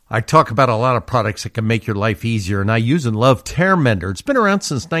I talk about a lot of products that can make your life easier, and I use and love Tear Mender. It's been around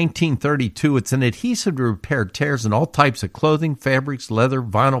since 1932. It's an adhesive to repair tears in all types of clothing, fabrics, leather,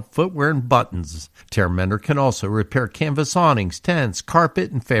 vinyl, footwear, and buttons. Tear Mender can also repair canvas awnings, tents,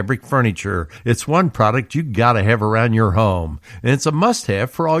 carpet, and fabric furniture. It's one product you gotta have around your home, and it's a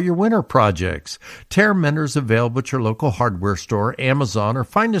must-have for all your winter projects. Tear Mender is available at your local hardware store, Amazon, or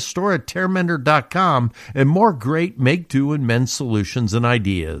find a store at tearmender.com, and more great make-do and mend solutions and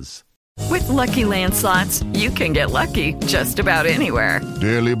ideas. With Lucky Land Slots, you can get lucky just about anywhere.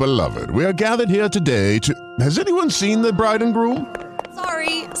 Dearly beloved, we are gathered here today to... Has anyone seen the bride and groom?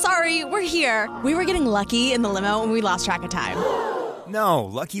 Sorry, we're here. We were getting lucky in the limo and we lost track of time. No,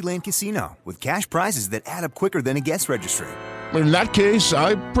 Lucky Land Casino, with cash prizes that add up quicker than a guest registry. In that case,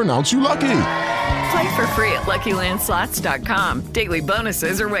 I pronounce you lucky. Play for free at LuckyLandSlots.com. Daily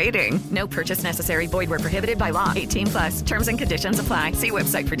bonuses are waiting. No purchase necessary. Void where prohibited by law. 18+. Terms and conditions apply. See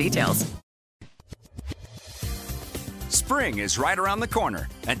website for details. Spring is right around the corner,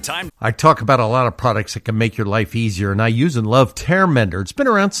 and time... I talk about a lot of products that can make your life easier, and I use and love Tear Mender. It's been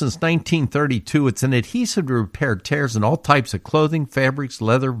around since 1932. It's an adhesive to repair tears in all types of clothing, fabrics,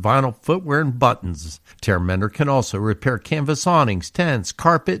 leather, vinyl, footwear, and buttons. Tear Mender can also repair canvas awnings, tents,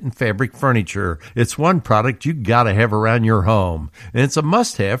 carpet, and fabric furniture. It's one product you gotta have around your home, and it's a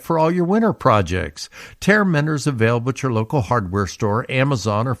must-have for all your winter projects. Tear Mender is available at your local hardware store,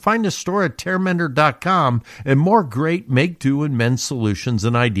 Amazon, or find a store at tearmender.com, and more great make-do and mend solutions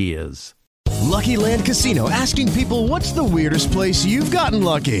and ideas. Lucky Land Casino, asking people, what's the weirdest place you've gotten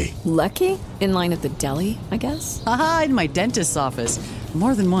lucky? Lucky? In line at the deli, I guess? Aha, in my dentist's office.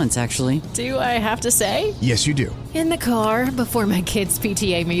 More than once, actually. Do I have to say? Yes, you do. In the car before my kids'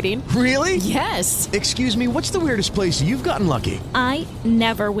 PTA meeting. Really? Yes. Excuse me, what's the weirdest place you've gotten lucky? I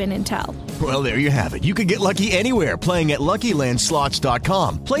never win and tell. Well, there you have it. You can get lucky anywhere, playing at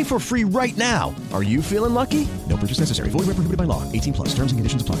LuckyLandSlots.com. Play for free right now. Are you feeling lucky? No purchase necessary. Void where prohibited by law. 18+. Terms and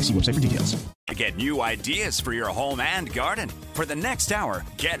conditions apply. See website for details. To get new ideas for your home and garden. For the next hour,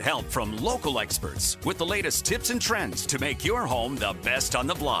 get help from local experts with the latest tips and trends to make your home the best on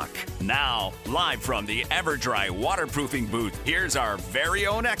the block. Now, live from the EverDry waterproofing booth, here's our very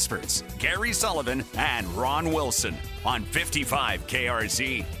own experts, Gary Sullivan and Ron Wilson on 55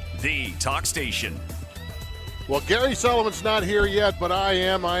 KRZ, the talk station. Well, Gary Sullivan's not here yet, but I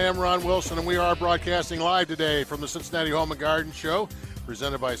am. I am Ron Wilson, and we are broadcasting live today from the Cincinnati Home and Garden Show,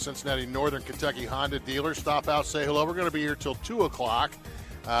 presented by Cincinnati Northern Kentucky Honda dealers. Stop out, say hello. We're going to be here till 2 o'clock.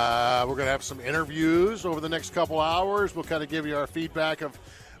 We're going to have some interviews over the next couple hours. We'll kind of give you our feedback of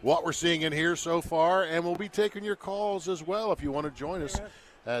what we're seeing in here so far, and we'll be taking your calls as well if you want to join us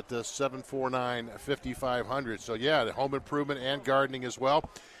at 749-5500. So, yeah, the home improvement and gardening as well.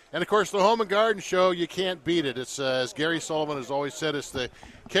 And, of course, the Home and Garden Show, you can't beat it. It's, as Gary Sullivan has always said, it's the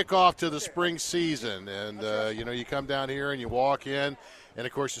kickoff to the spring season. And, you come down here and you walk in, and,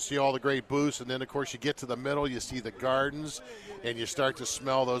 of course, you see all the great booths. And then, of course, you get to the middle, you see the gardens, and you start to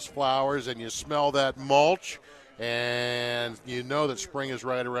smell those flowers, and you smell that mulch, and you know that spring is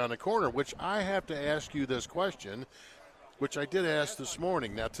right around the corner, which I have to ask you this question, which I did ask this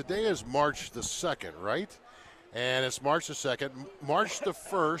morning. Now, today is March the 2nd, right? And it's March the 2nd. March the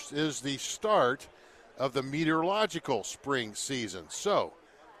 1st is the start of the meteorological spring season. So,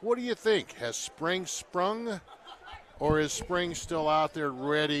 what do you think? Has spring sprung, or is spring still out there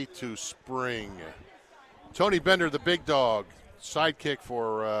ready to spring? Tony Bender, the big dog, sidekick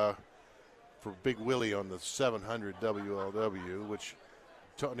for Big Willie on the 700 WLW, which,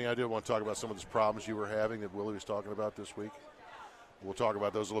 Tony, I did want to talk about some of those problems you were having that Willie was talking about this week. We'll talk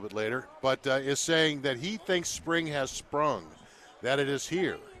about those a little bit later. But is saying that he thinks spring has sprung, that it is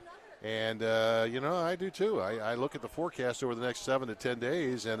here. And, I do too. I look at the forecast over the next 7 to 10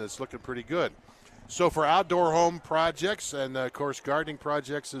 days, and it's looking pretty good. So for outdoor home projects and, of course, gardening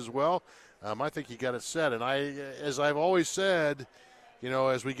projects as well, I think you got it set. And as I've always said,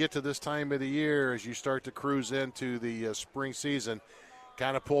 as we get to this time of the year, as you start to cruise into the spring season,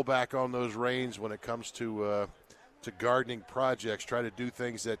 kind of pull back on those reins when it comes to gardening projects. Try to do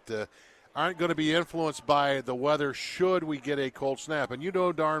things that aren't going to be influenced by the weather should we get a cold snap. And you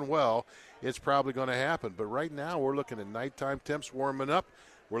know darn well it's probably going to happen. But right now we're looking at nighttime temps warming up.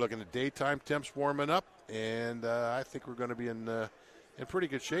 We're looking at daytime temps warming up. And I think we're going to be in pretty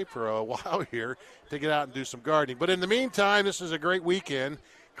good shape for a while here to get out and do some gardening. But in the meantime, this is a great weekend.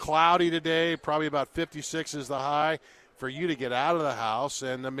 Cloudy today, probably about 56 is the high. For you to get out of the house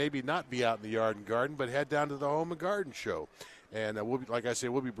and maybe not be out in the yard and garden, but head down to the Home and Garden Show. And we'll be, like I said,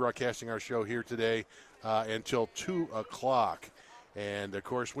 we'll be broadcasting our show here today until 2 o'clock. And, of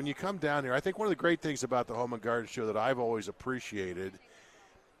course, when you come down here, I think one of the great things about the Home and Garden Show that I've always appreciated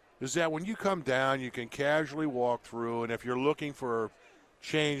is that when you come down, you can casually walk through, and if you're looking for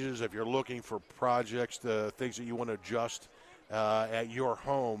changes, if you're looking for projects, the things that you want to adjust at your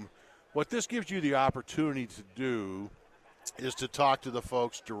home, what this gives you the opportunity to do is to talk to the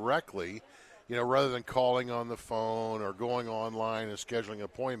folks directly, rather than calling on the phone or going online and scheduling an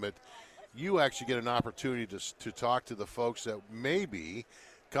appointment. You actually get an opportunity to talk to the folks that may be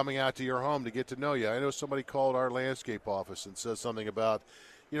coming out to your home to get to know you. I know somebody called our landscape office and said something about,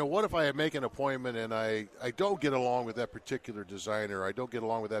 what if I make an appointment and I don't get along with that particular designer, I don't get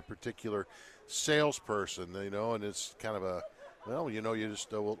along with that particular salesperson, and it's kind of you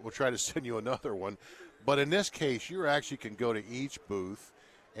just we'll try to send you another one. But in this case, you actually can go to each booth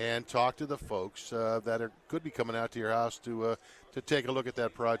and talk to the folks that could be coming out to your house to take a look at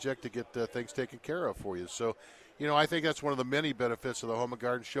that project, to get things taken care of for you. So, I think that's one of the many benefits of the Home and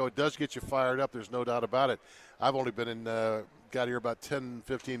Garden Show. It does get you fired up. There's no doubt about it. I've only been got here about 10,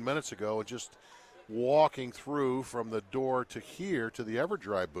 15 minutes ago, and just walking through from the door to here to the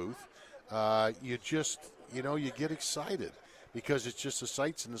EverDry booth, you get excited because it's just the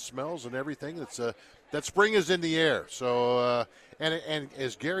sights and the smells and everything. That spring is in the air. So, and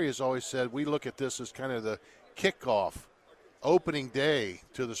as Gary has always said, we look at this as kind of the kickoff, opening day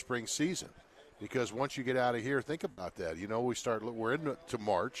to the spring season. Because once you get out of here, think about that. We're into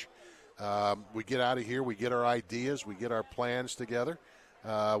March. We get out of here, we get our ideas, we get our plans together.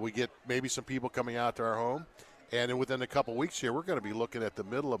 We get maybe some people coming out to our home. And then within a couple weeks here, we're going to be looking at the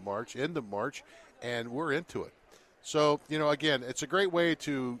middle of March, end of March, and we're into it. So, again, it's a great way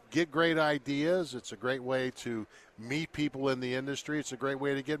to get great ideas. It's a great way to meet people in the industry. It's a great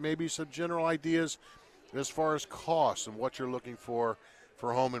way to get maybe some general ideas as far as costs and what you're looking for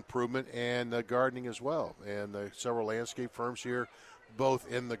home improvement and gardening as well. And several landscape firms here,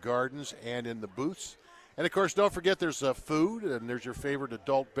 both in the gardens and in the booths. And, of course, don't forget there's food, and there's your favorite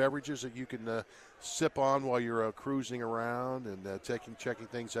adult beverages that you can sip on while you're cruising around and checking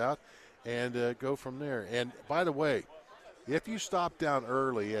things out. And go from there. And by the way, if you stop down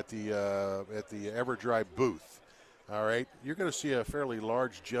early at the EverDry booth, all right, you're going to see a fairly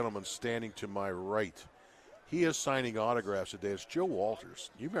large gentleman standing to my right. He is signing autographs today. It's Joe Walters.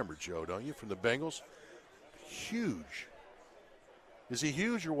 You remember Joe, don't you, from the Bengals? Huge. Is he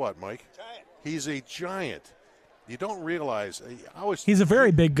huge or what, Mike? Giant. He's a giant. You don't realize. He's a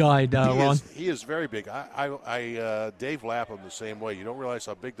very big guy, Ron. He is very big. Dave Lapham the same way. You don't realize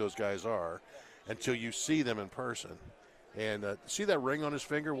how big those guys are until you see them in person. And see that ring on his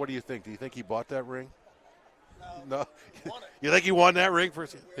finger? What do you think? Do you think he bought that ring? No. You think he won that ring for?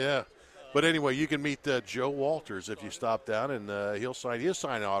 Yeah. But anyway, you can meet Joe Walters if you stop down, and he'll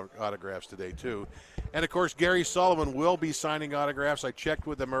sign autographs today too. And of course, Gary Sullivan will be signing autographs. I checked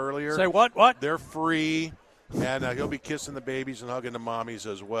with them earlier. Say what? They're free. And he'll be kissing the babies and hugging the mommies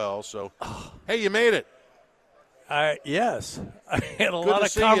as well. So, hey, you made it. Yes. I had a lot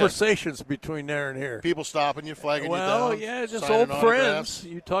of conversations between there and here. People stopping you, flagging you down. Well, yeah, just old friends.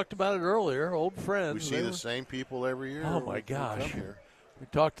 You talked about it earlier, old friends. We see the same people every year. Oh, my gosh. We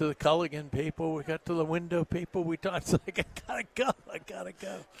talked to the Culligan people. We got to the window people. We talked. It's like, I gotta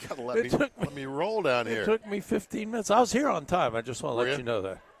go. You gotta let me roll down here. It took me 15 minutes. I was here on time. I just want to let you know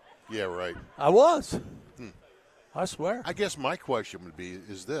that. Yeah, right. I was. I swear. I guess my question would be,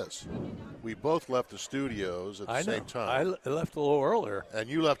 is this. We both left the studios at the same time. I left a little earlier. And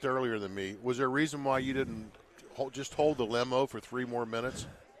you left earlier than me. Was there a reason why you didn't just hold the limo for 3 more minutes?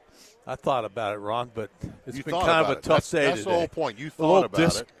 I thought about it, Ron, but it's been kind of a tough day today. That's the whole point. You thought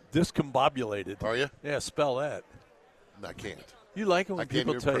about it. Discombobulated. Are you? Yeah, spell that. I can't. You like it when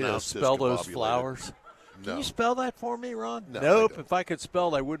people tell you to spell those flowers? No. Can you spell that for me, Ron? No, nope. If I could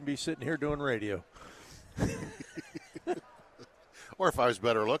spell, I wouldn't be sitting here doing radio. Or if I was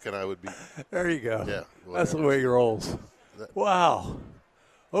better looking, I would be. There you go. Yeah. That's the way he rolls. Wow.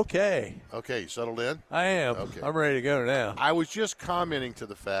 Okay. Okay, you settled in? I am. Okay. I'm ready to go now. I was just commenting to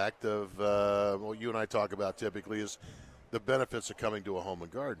the fact of what you and I talk about typically is the benefits of coming to a home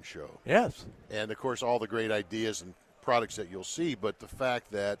and garden show. Yes. And, of course, all the great ideas and products that you'll see, but the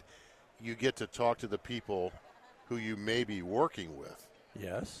fact that you get to talk to the people who you may be working with.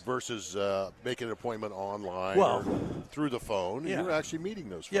 Yes. Versus making an appointment online or through the phone. Yeah. You're actually meeting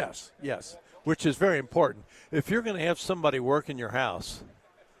those folks. Yes, which is very important. If you're going to have somebody work in your house,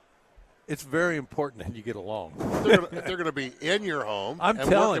 it's very important that you get along. If they're going to be in your home and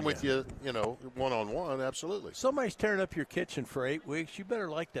working with you, one-on-one, absolutely. Somebody's tearing up your kitchen for 8 weeks. You better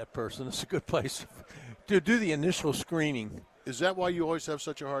like that person. It's a good place to do the initial screening. Is that why you always have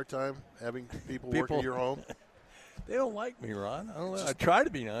such a hard time having people work in your home? They don't like me, Ron. I try to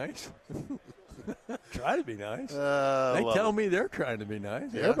be nice. Try to be nice. They tell me they're trying to be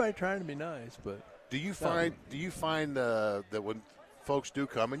nice. Yeah. Everybody trying to be nice, but Do you find that when folks do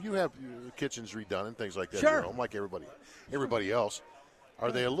come and you have your kitchens redone and things like that, Sure. at home, like everybody else,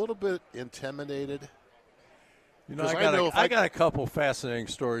 are they a little bit intimidated? You know, I got a couple fascinating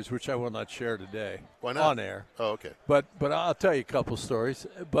stories which I will not share today. Why not? On air. Oh, okay. But I'll tell you a couple stories.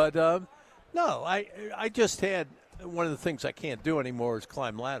 But no, I just had one of the things I can't do anymore is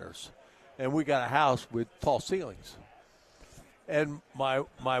climb ladders, and we got a house with tall ceilings. And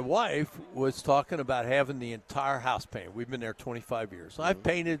my wife was talking about having the entire house painted. We've been there 25 years. Mm-hmm. I've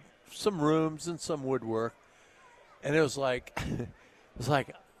painted some rooms and some woodwork, and it was like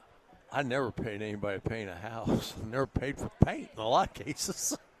I never paid anybody to paint a house. I never paid for paint in a lot of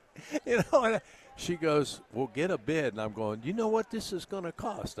cases. You know, and she goes, well, get a bid. And I'm going, you know what this is going to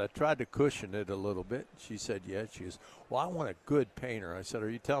cost? I tried to cushion it a little bit. She said, yeah. She goes, well, I want a good painter. I said, are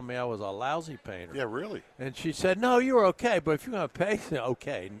you telling me I was a lousy painter? Yeah, really? And she said, no, you were okay. But if you're going to pay,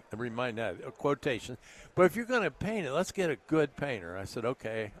 okay, remind that, a quotation. But if you're going to paint it, let's get a good painter. I said,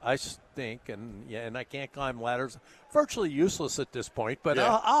 okay, I stink, and I can't climb ladders. Virtually useless at this point, but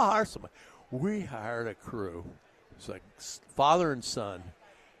Yeah. I'll hire somebody. We hired a crew. It's like father and son.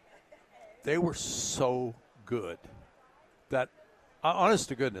 They were so good that, honest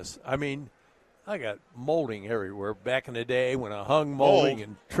to goodness, I mean, I got molding everywhere. Back in the day when I hung molding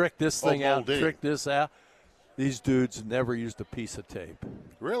and tricked this thing out, tricked this out, these dudes never used a piece of tape.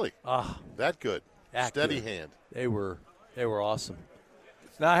 Really? That good. Steady hand. They were awesome.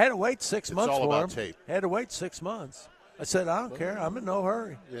 Now, I had to wait 6 months all for about them. tape. I had to wait 6 months. I said, I don't care. I'm in no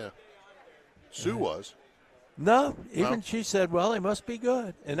hurry. Yeah. Sue was. No, even she said, well, they must be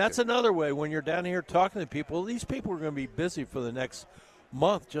good. And that's another way when you're down here talking to people. These people are going to be busy for the next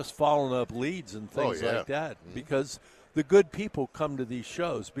month just following up leads and things like that because the good people come to these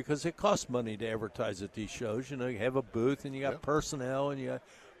shows because it costs money to advertise at these shows. You know, you have a booth and you got personnel and you got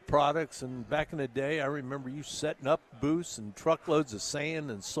products. And back in the day, I remember you setting up booths and truckloads of sand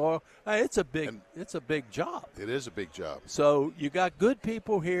and soil. It's a big job. It is a big job. So you got good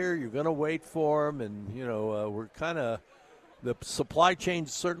people here. You're going to wait for them, and you know we're kind of the supply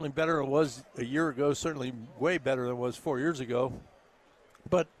chain's certainly better than it was a year ago. Certainly way better than it was 4 years ago.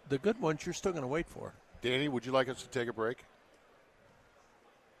 But the good ones you're still going to wait for. Danny, would you like us to take a break?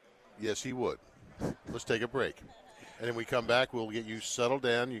 Yes, he would. Let's take a break. And then we come back, we'll get you settled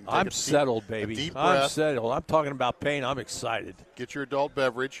down. You can take settled, baby. A deep breath. I'm settled. I'm talking about pain. I'm excited. Get your adult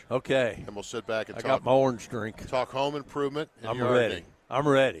beverage. Okay. And we'll sit back and I talk. got my orange drink. Talk home improvement. And I'm ready. I'm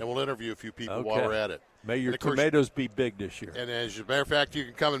ready. And we'll interview a few people while we're at it. May your tomatoes be big this year. And as a matter of fact, you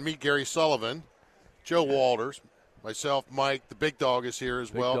can come and meet Gary Sullivan, Joe Walters, myself, Mike. The big dog is here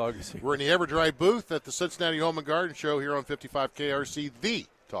as well. Dog is here. We're in the Everdrive booth at the Cincinnati Home and Garden Show here on 55 KRC, the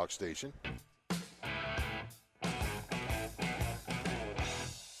talk station.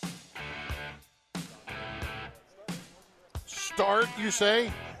 Start, you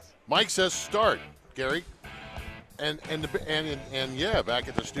say? Mike says start, Gary. And yeah, back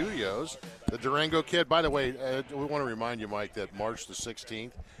at the studios, the Durango Kid. By the way, we want to remind you, Mike, that March the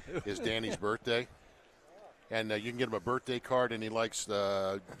 16th is Danny's birthday. And you can get him a birthday card, and he likes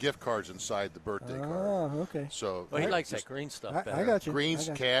gift cards inside the birthday card. Oh, okay. So he likes that green stuff better. I got you. Green's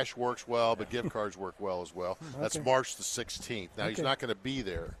cash works well, but gift cards work well as well. That's March the 16th. Now, he's not going to be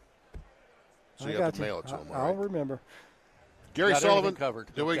there, so you have to mail it to him. I'll remember. Gary Sullivan, covered.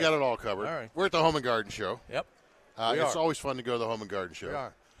 We got it all covered. All right. We're at the Home and Garden Show. Yep. It's always fun to go to the Home and Garden Show. We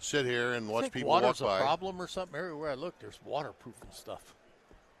are. Sit here and watch people water's walk by. a problem or something? Everywhere I look, there's waterproofing stuff.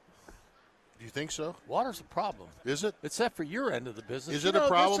 Do you think so? Water's a problem. Is it? Except for your end of the business. Is it a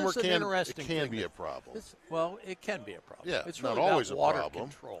problem or it can be a problem? Well, it can be a problem. Yeah, it's not really always about a water problem.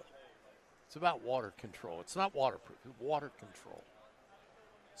 Control. It's about water control. It's not waterproof. It's water control.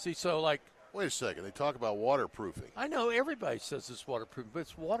 See, so like. Wait a second. They talk about waterproofing. I know everybody says it's waterproof, but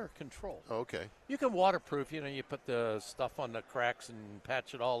it's water control. Oh, okay. You can waterproof. You know, you put the stuff on the cracks and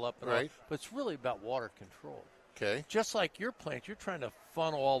patch it all up. And all, but it's really about water control. Okay. Just like your plant, you're trying to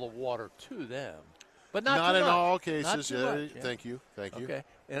funnel all the water to them. But not in much. all cases. Not too much. Yeah. Thank you. Okay.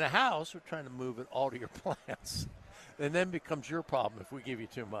 In a house, we're trying to move it all to your plants. And then becomes your problem if we give you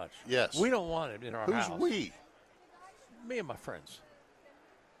too much. Yes. We don't want it in our house. Who's we? Me and my friends.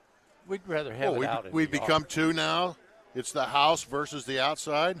 We'd rather have it out in we've the yard. become two now? It's the house versus the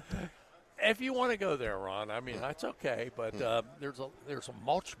outside? If you want to go there, Ron, I mean, that's okay. But there's a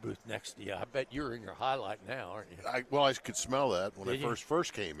mulch booth next to you. I bet you're in your highlight now, aren't you? I could smell that when I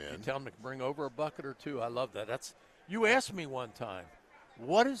first came in. You tell them to bring over a bucket or two. I love that. You asked me one time,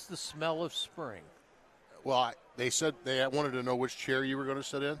 what is the smell of spring? Well, they said they wanted to know which chair you were going to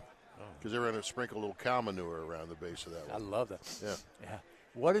sit in. because they're going to sprinkle a little cow manure around the base of that one. I love that. Yeah. Yeah.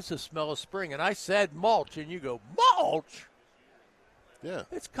 What is the smell of spring? And I said mulch, and you go, mulch? Yeah.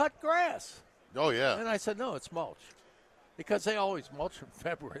 It's cut grass. Oh, yeah. And I said, no, it's mulch. Because they always mulch in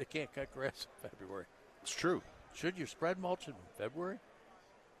February. They can't cut grass in February. It's true. Should you spread mulch in February?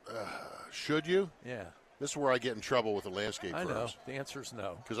 Should you? Yeah. This is where I get in trouble with the landscape firms. I know. The answer is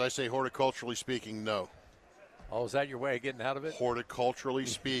no. Because I say horticulturally speaking, no. Oh, is that your way of getting out of it? Horticulturally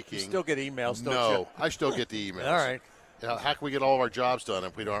speaking. You still get emails, don't you? No, I still get the emails. All right. How can we get all of our jobs done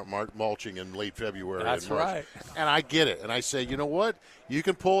if we aren't mulching in late February? That's and March? right. And I get it. And I say, you know what? You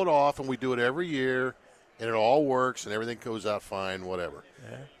can pull it off, and we do it every year, and it all works, and everything goes out fine, whatever.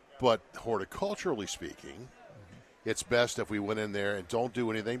 Yeah. But horticulturally speaking, it's best if we went in there and don't do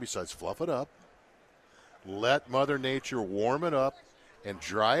anything besides fluff it up, let Mother Nature warm it up, and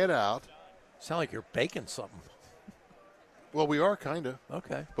dry it out. Sound like you're baking something. Well, we are kind of.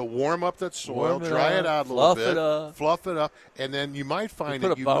 Okay. But warm up that soil, Warm it dry up, it out a little bit, fluff it up, and then you might find put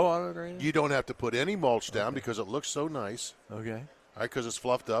that a bow on it or anything? you don't have to put any mulch down because it looks so nice. Okay. All right, because it's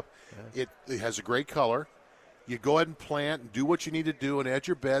fluffed up. Yeah. It has a great color. You go ahead and plant and do what you need to do and add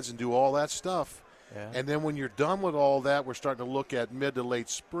your beds and do all that stuff. Yeah. And then when you're done with all that, we're starting to look at mid to late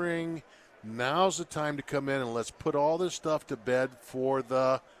spring. Now's the time to come in and let's put all this stuff to bed for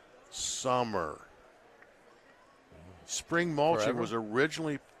the summer. Spring mulching was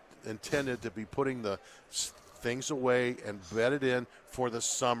originally intended to be putting the things away and bedded in for the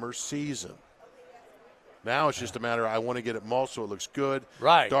summer season. Now it's just a matter of I want to get it mulched so it looks good,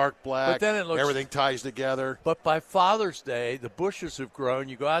 right? Dark black, but then it looks, everything ties together. But by Father's Day, the bushes have grown.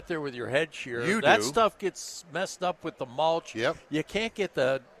 You go out there with your head shear. That stuff gets messed up with the mulch. Yep. You can't get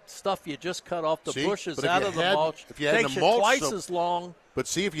the stuff you just cut off the bushes out of the mulch. If you had takes the you mulch twice as long. But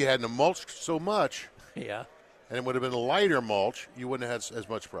see, if you hadn't mulched so much, yeah, and it would have been a lighter mulch, you wouldn't have had as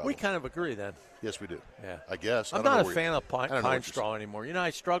much problem. We kind of agree then. Yes, we do. Yeah, I guess. I'm not a fan of pine straw anymore. You know,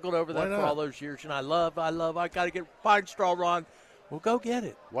 I struggled over that for all those years, and I got to get pine straw, Ron. Well, go get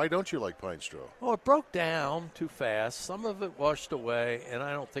it. Why don't you like pine straw? Oh, it broke down too fast. Some of it washed away, and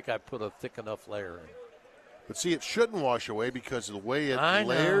I don't think I put a thick enough layer in. But see, it shouldn't wash away because of the way it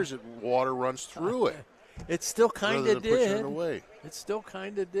layers, water runs through it. It still kind of did. It still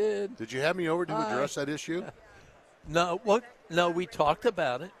kind of did. Did you have me over to address that issue? No. What? No, we talked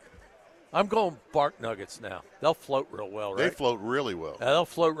about it. I'm going bark nuggets now. They'll float real well, right? They float really well. They'll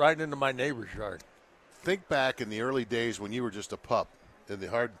float right into my neighbor's yard. Think back in the early days when you were just a pup in the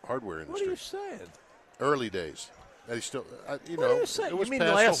hardware industry. What are you saying? Early days. They still, what are you saying? It was you mean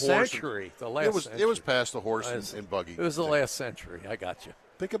past the last the horse century? It was past the horse and buggy. It was the last century. I got you.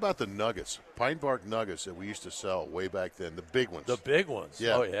 Think about the nuggets, pine bark nuggets that we used to sell way back then. The big ones. The big ones.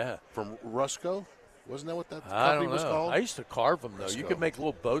 Yeah. Oh yeah. From Rusco. Wasn't that what that I company don't was know. called? I used to carve them, though. Rusco. You could make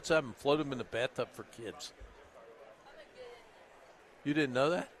little boats out of them and float them in the bathtub for kids. You didn't know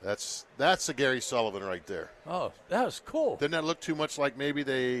that? That's a Gary Sullivan right there. Oh, that was cool. Didn't that look too much like maybe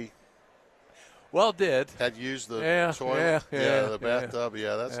they did. Had used the toilet? Yeah, the bathtub.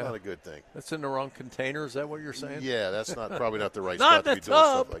 Yeah, that's not a good thing. That's in the wrong container. Is that what you're saying? Yeah, that's probably not the right not spot to be tub. doing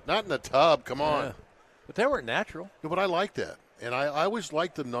stuff like. Not in the tub. Come on. Yeah. But they were natural. No, but I like that. And I always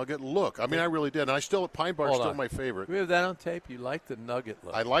liked the nugget look. I mean, I really did. And pine bark's still my favorite. Do we have that on tape? You like the nugget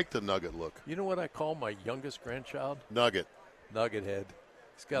look. I like the nugget look. You know what I call my youngest grandchild? Nugget. Nugget head.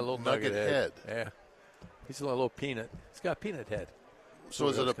 He's got a little nugget head. Yeah. He's a little peanut. He's got a peanut head. So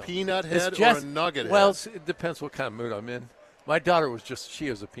is it a peanut head or a nugget head? Well, it depends what kind of mood I'm in. My daughter she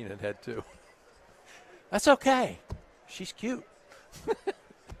has a peanut head, too. That's okay. She's cute.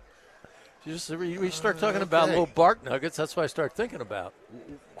 We start talking about little bark nuggets. That's what I start thinking about.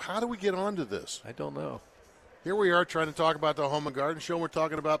 How do we get onto this? I don't know. Here we are trying to talk about the Home and Garden Show, and we're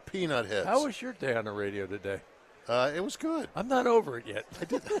talking about peanut heads. How was your day on the radio today? It was good. I'm not over it yet.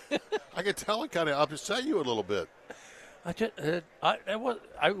 I could tell it kind of upset you a little bit. I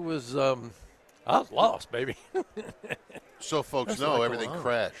was lost, baby. So folks know everything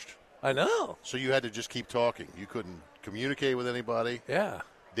crashed. I know. So you had to just keep talking. You couldn't communicate with anybody. Yeah.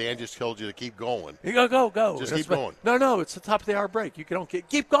 Dan just told you to keep going. You go. Just keep going. No, it's the top of the hour break. You don't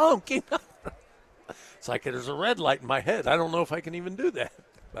keep going. It's like there's a red light in my head. I don't know if I can even do that,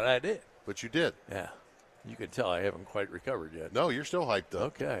 but I did. But you did. Yeah. You can tell I haven't quite recovered yet. No, you're still hyped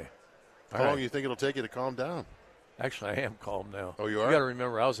up. Okay. How long do you think it'll take you to calm down? Actually, I am calm now. Oh, you are? You got to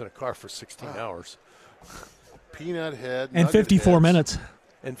remember, I was in a car for 16 hours. Peanut head. And 54 minutes.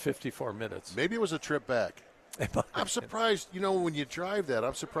 And 54 minutes. Maybe it was a trip back. I'm surprised, when you drive that,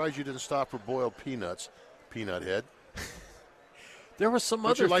 I'm surprised you didn't stop for boiled peanuts, peanut head. There was some Don't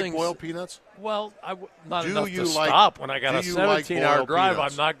other you like things. boiled peanuts? Well, not Do enough you to like- stop when I got a do you like 17-hour boiled drive.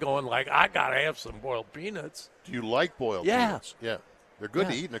 peanuts? I'm not going like, I got to have some boiled peanuts. Do you like boiled Yeah. peanuts? Yeah. They're good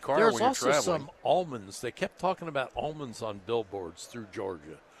to eat in the car There's when you're also traveling. some almonds. They kept talking about almonds on billboards through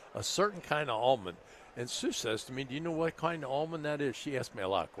Georgia, a certain kind of almond. And Sue says to me, do you know what kind of almond that is? She asked me a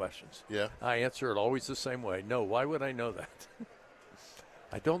lot of questions. Yeah. I answer it always the same way. No, why would I know that?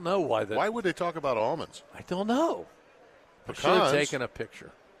 I don't know why that. Why would they talk about almonds? I don't know. I should have taken a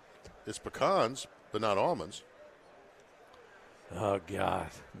picture. It's pecans, but not almonds. Oh, God.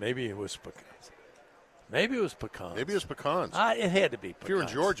 Maybe it was pecans. Maybe it was pecans. Maybe it was pecans. It had to be pecans. If you're in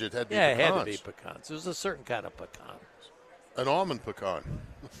Georgia, it had to be yeah, pecans. it had to be pecans. It was a certain kind of pecan. An almond pecan.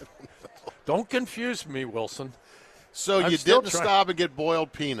 Don't confuse me, Wilson. So I'm you still didn't trying- stop and get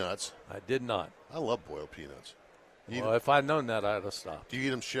boiled peanuts. I did not. I love boiled peanuts. Well, if I'd known that, I'd have stopped. Do you eat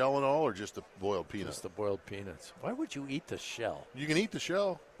them shell and all, or just the boiled peanuts? Just the boiled peanuts. Why would you eat the shell? You can eat the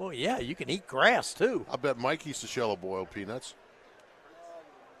shell. Well, yeah, you can eat grass, too. I bet Mike eats the shell of boiled peanuts.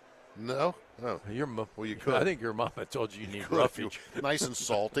 No? Oh. Well, you could. I think your mama told you need could. roughage. Nice and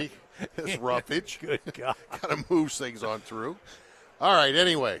salty. It's roughage. Good God. Kind of moves things on through. All right,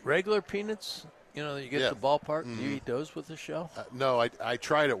 anyway. Regular peanuts, you get at the ballpark, do you eat those with the shell? No, I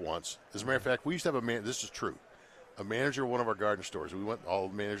tried it once. As a matter of fact, we used to have a man. This is true. A manager of one of our garden stores. All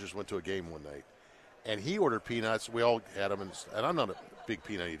the managers went to a game one night, and he ordered peanuts. We all had them, and I'm not a big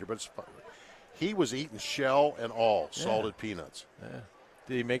peanut eater, but it's fun. He was eating shell and all salted peanuts. Yeah.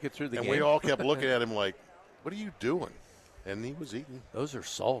 Did he make it through the and game? we all kept looking at him like, "What are you doing?" And he was eating. Those are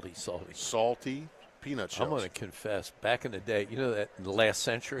salty. Salty peanut shells. I'm going to confess, back in the day, that in the last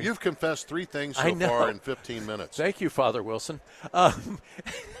century. You've confessed 3 things I so know. far in 15 minutes. Thank you, Father Wilson.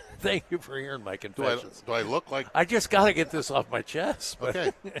 Thank you for hearing my confessions. Do I look like? I just got to get this off my chest. But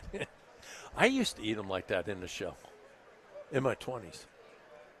Okay. I used to eat them like that in the shell in my 20s.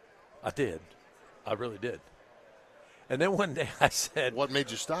 I did. I really did. And then one day I said, "What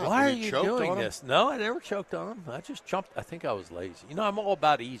made you stop? Why are You you choked doing on 'em? this?" No, I never choked on them. I just jumped. I think I was lazy. I'm all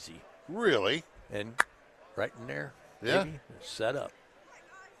about easy. Really? And right in there, Yeah. baby, set up.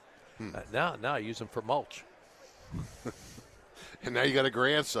 Now I use them for mulch. And now you got a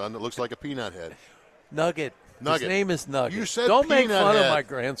grandson that looks like a peanut head. Nugget. Nugget. His name is Nugget. You said Don't make peanut fun head. of my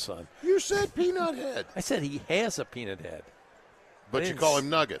grandson. You said peanut head. I said he has a peanut head. But you call him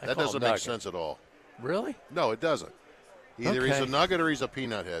Nugget. I That call him doesn't make Nugget. sense at all. Really? No, it doesn't. Either he's Okay. a nugget or he's a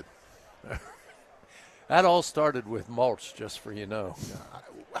peanut head. That all started with mulch, just for you know.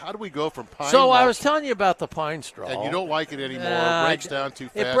 How do we go from pine So I mulch- was telling you about the pine straw. And you don't like it anymore. Nah, It breaks down too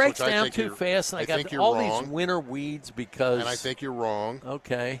fast. It breaks which I down think too you're- fast, and I think got you're all wrong. these winter weeds because. And I think you're wrong.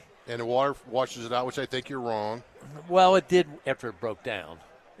 Okay. And the water washes it out, which I think you're wrong. Well, it did after it broke down.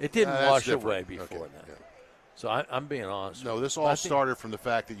 It didn't That's wash different. away before Okay, that. yeah. So I'm being honest. No, this But all I think started from the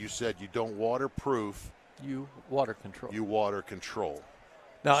fact that you said you don't waterproof. You water control. You water control.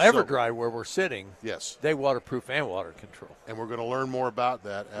 Now, So- Everdry, where we're sitting, Yes. they waterproof and water control. And we're going to learn more about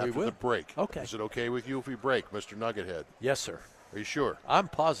that after will. the break. Okay. Is it okay with you if we break, Mr. Nuggethead? Yes, sir. Are you sure? I'm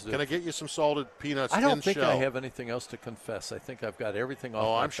positive. Can I get you some salted peanuts I don't in think shell? I have anything else to confess. I think I've got everything off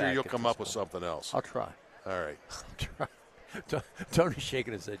Oh, my I'm sure back you'll at come this up with point. something else. I'll try. All right. Tony's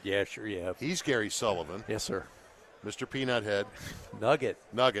shaking his head. Yeah, sure you have. He's Gary Sullivan. Yes, sir. Mr. Peanut Head. Nugget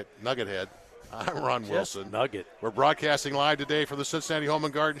Head. I'm Ron Just Wilson. Nugget. We're broadcasting live today from the Cincinnati Home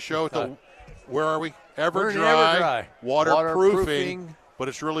and Garden Show at the, where are we? We're in Everdry. Everdry. Waterproofing, but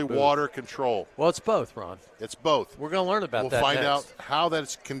it's really Booth. water control. Well, it's both, Ron. It's both. We're going to learn about We'll that find next. out how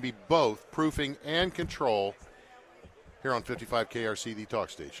that can be both proofing and control here on 55 KRC, the talk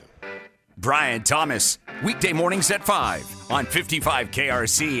station. Brian Thomas, weekday mornings at 5 on 55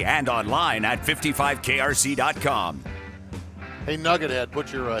 KRC and online at 55krc.com. Hey, Nuggethead,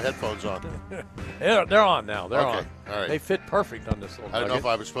 put your headphones on. They're on now. They're Okay, on. all right. They fit perfect on this little I don't know nugget. if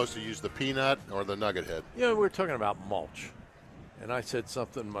I was supposed to use the peanut or the Nuggethead. You know, we were talking about mulch. And I said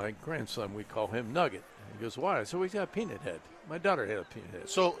something, my grandson, we call him Nugget. He goes, why? I said, well, he's got a peanut head. My daughter had a peanut head.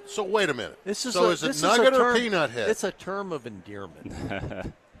 So wait a minute. This is is it Nugget or Peanut Head? It's a term of endearment.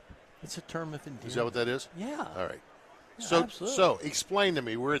 It's a term of endearment. Is that what that is? Yeah. All right. Yeah, So absolutely. explain to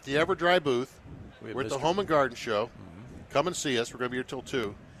me. We're at the Everdry booth. We have We're at the Mr. Home and Garden Show. Come and see us. We're going to be here till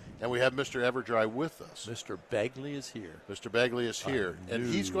 2. And we have Mr. Everdry with us. Mr. Bagley is here. Mr. Bagley is here. And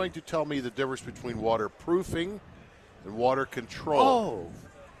knew. he's going to tell me the difference between waterproofing and water control. Oh,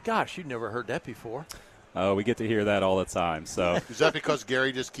 gosh, you've never heard that before. Oh, we get to hear that all the time. So Is that because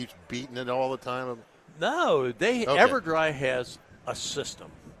Gary just keeps beating it all the time? No, Okay. Everdry has a system,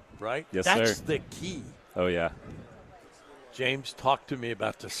 right? Yes, That's sir. the key. Oh, yeah. James, talk to me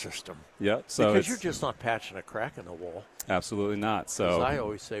about the system. Yep. So because you're just not patching a crack in the wall. Absolutely not. So I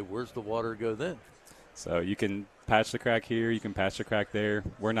always say, where's the water go then? So you can patch the crack here, you can patch the crack there.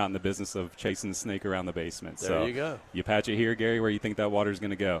 We're not in the business of chasing the snake around the basement. There you go. You patch it here, Gary, where you think that water's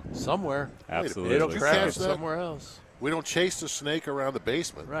going to go? Somewhere. Absolutely. It'll crack it somewhere else. We don't chase the snake around the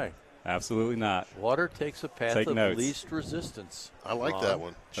basement. Right. Absolutely not. Water takes a path of least resistance. I like that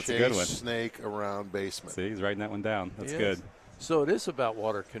one. That's a good one. Chase snake around basement. See, he's writing that one down. That's good. So it is about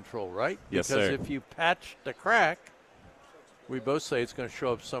water control, right? Yes, because sir. If you patch the crack, we both say it's going to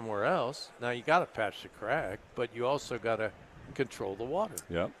show up somewhere else. Now, you got to patch the crack, but you also got to control the water.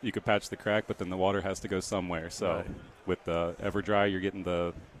 Yep. You could patch the crack, but then the water has to go somewhere. So with the EverDry, you're getting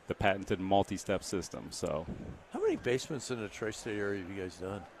the patented multi-step system. So how many basements in the tri-state area have you guys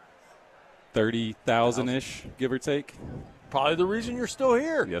done? 30,000-ish, give or take. Probably the reason you're still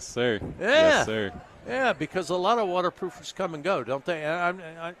here. Yes, sir. Yeah. Yes, sir. Yeah, because a lot of waterproofers come and go, don't they?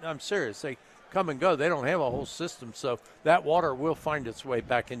 I'm serious. They come and go. They don't have a whole system, so that water will find its way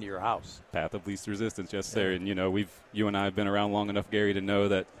back into your house. Path of least resistance, yes, sir. And, you and I have been around long enough, Gary, to know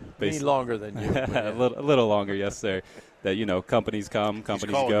that. Me longer than you. A little longer, yes, sir. That, companies come,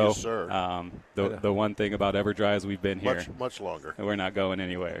 companies go. You, sir. The one thing about EverDry is we've been here. Much longer. And we're not going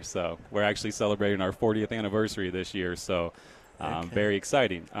anywhere. So we're actually celebrating our 40th anniversary this year. So very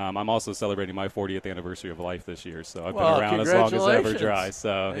exciting. I'm also celebrating my 40th anniversary of life this year. So I've been around as long as EverDry.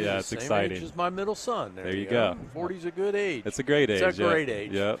 So, yeah, it's exciting. Age as my middle son. There you go. 40's a good age. It's a great age. It's a great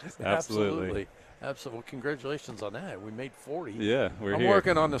age. Yep, absolutely. Absolutely. Congratulations on that. We made 40. Yeah, we're I'm here.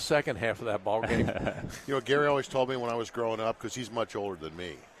 working on the second half of that ball game. Gary always told me when I was growing up, because he's much older than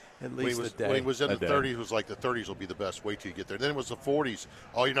me. At least when he was in the 30s, it was like the 30s will be the best. Wait till you get there. Then it was the 40s.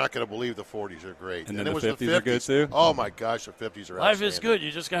 Oh, you're not going to believe the 40s are great. And then it the was 50s the 50s are good too? Oh, my gosh, the 50s are Life outstanding. is good.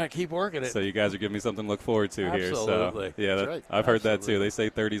 You just got to keep working it. So you guys are giving me something to look forward to here. Absolutely. So, yeah, right. I've heard that too. They say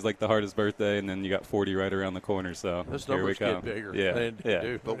 30 is like the hardest birthday, and then you got 40 right around the corner. So those here we numbers come. get bigger. Yeah,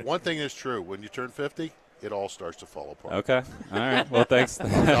 yeah. But one thing is true. When you turn 50, it all starts to fall apart. Okay. All right. Well, thanks.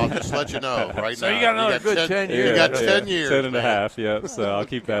 I'll just let you know right so now. You got another good 10 years. You got 10 years. 10 and a half, yep. So I'll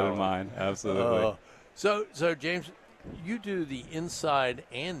keep that in mind. Absolutely. So James, you do the inside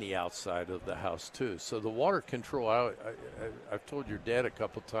and the outside of the house too. So the water control, I've told your dad a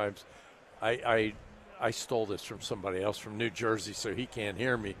couple times, I stole this from somebody else from New Jersey, so he can't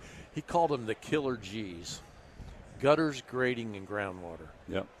hear me. He called them the killer G's. Gutters, grading, and groundwater.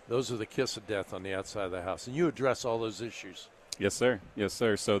 Yep. Those are the kiss of death on the outside of the house. And you address all those issues. Yes, sir. Yes,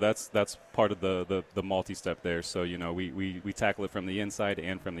 sir. So that's part of the multi-step there. So, we tackle it from the inside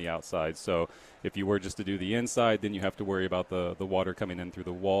and from the outside. So if you were just to do the inside, then you have to worry about the water coming in through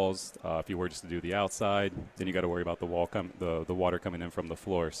the walls. If you were just to do the outside, then you got to worry about the water coming in from the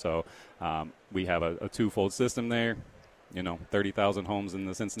floor. So we have a twofold system there. 30,000 homes in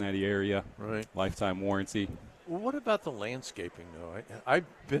the Cincinnati area. Right. Lifetime warranty. Well, what about the landscaping, though? I've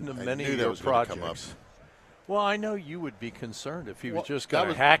been to many of your projects. Come up. Well, I know you would be concerned if he was just going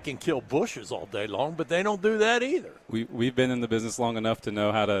to hack and kill bushes all day long, but they don't do that either. We've been in the business long enough to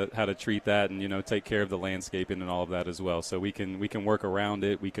know how to treat that and take care of the landscaping and all of that as well. So we can work around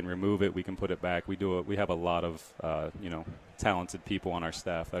it, we can remove it, we can put it back. We have a lot of talented people on our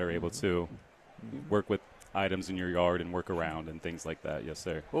staff that are able to work with items in your yard and work around and things like that. Yes,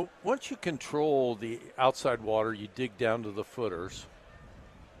 sir. Well, once you control the outside water, you dig down to the footers,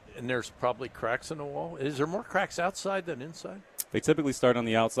 and there's probably cracks in the wall. Is there more cracks outside than inside? They typically start on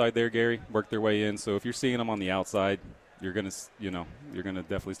the outside there, Gary, work their way in. So if you're seeing them on the outside, you're gonna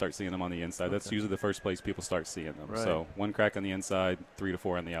definitely start seeing them on the inside. Okay. That's usually the first place people start seeing them. Right. So 1 crack on the inside, 3 to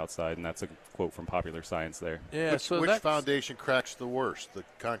 4 on the outside, and that's a quote from Popular Science there. Yeah. Which foundation cracks the worst, the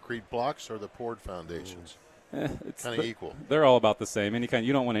concrete blocks or the poured foundations? It's kind of equal. They're all about the same.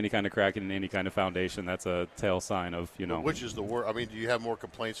 You don't want any kind of cracking in any kind of foundation. That's a tail sign of But which is the worst? I mean, do you have more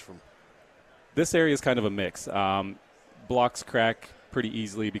complaints from? This area is kind of a mix. Blocks crack pretty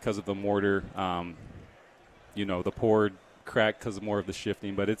easily because of the mortar. The poured crack because of more of the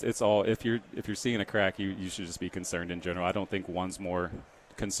shifting. But it's all if you're seeing a crack, you should just be concerned in general. I don't think one's more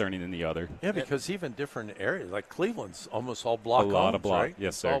concerning than the other. Yeah, because even different areas like Cleveland's almost all block. A lot homes, of block, right? yes,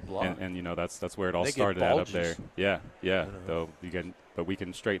 it's sir. All block. And that's where it all they started get at up there. Yeah. Though but we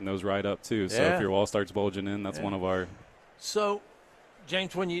can straighten those right up too. So if your wall starts bulging in, that's one of our. So,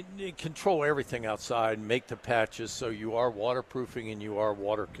 James, when you control everything outside, make the patches so you are waterproofing and you are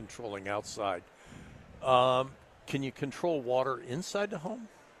water controlling outside. Can you control water inside the home?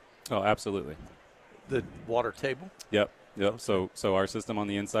 Oh, absolutely. The water table? Yep. So our system on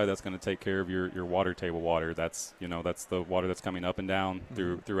the inside, that's going to take care of your water table water. That's the water that's coming up and down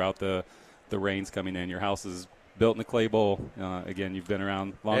throughout the rains coming in. Your house is built in a clay bowl. Again, you've been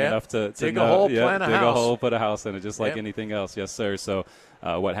around long enough to dig know, a hole, plant a dig house. a hole, put a house in it, just like anything else. Yes, sir. So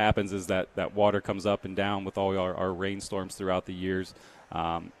what happens is that water comes up and down with all our rainstorms throughout the years,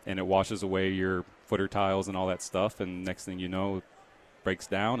 and it washes away your footer tiles and all that stuff, and next thing you know, it breaks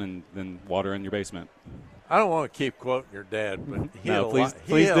down, and then water in your basement. I don't want to keep quoting your dad, but please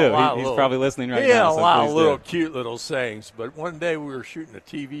do. He's probably listening right now. He had a so lot of little do. cute little sayings, but one day we were shooting a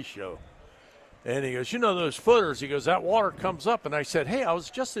TV show, and he goes, those footers, he goes, that water comes up. And I said, hey, I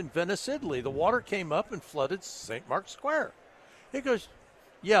was just in Venice, Italy. The water came up and flooded St. Mark's Square. He goes,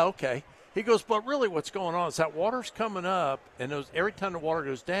 yeah, okay. He goes, but really what's going on is that water's coming up, and every time the water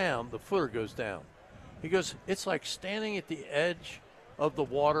goes down, the footer goes down. He goes, it's like standing at the edge of the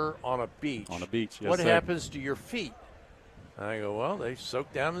water on a beach. On a beach, yes, what sir. happens to your feet? And I go, well, they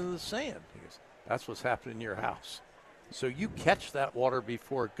soak down into the sand. He goes, that's what's happening in your house. So you catch that water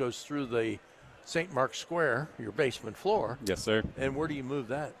before it goes through the St. Mark's Square, your basement floor. Yes, sir. And where do you move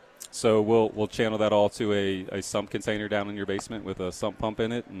that? So we'll channel that all to a sump container down in your basement with a sump pump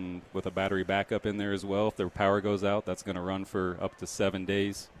in it and with a battery backup in there as well. If the power goes out, that's going to run for up to 7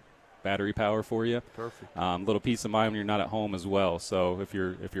 days. Battery power for you. Perfect. Little peace of mind when you're not at home as well. So if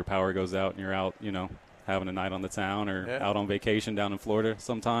your power goes out and you're out, having a night on the town or out on vacation down in Florida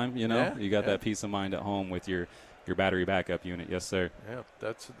sometime, you got that peace of mind at home with your battery backup unit. Yes, sir.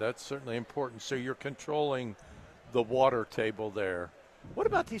 Yeah, that's certainly important. So you're controlling the water table there. What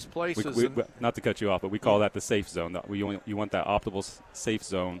about these places? Not to cut you off, but we call that the safe zone. You want that optimal safe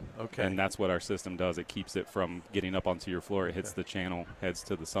zone, okay. And that's what our system does. It keeps it from getting up onto your floor. It hits the channel, heads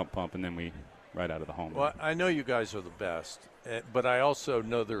to the sump pump, and then we right out of the home. Well, I know you guys are the best, but I also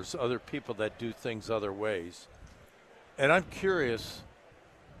know there's other people that do things other ways. And I'm curious,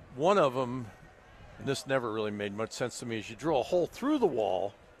 one of them, and this never really made much sense to me, is you drill a hole through the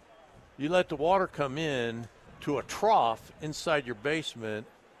wall, you let the water come in to a trough inside your basement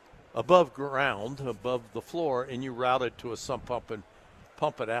above ground, above the floor, and you route it to a sump pump and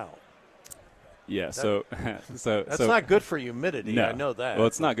pump it out. Yeah, that's not good for humidity. No. I know that. Well,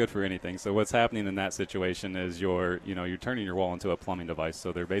 it's not good for anything. So what's happening in that situation is you're turning your wall into a plumbing device.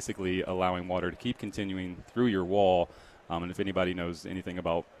 So they're basically allowing water to keep continuing through your wall. And if anybody knows anything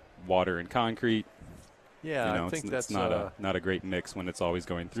about water and concrete, I think it's not a great mix when it's always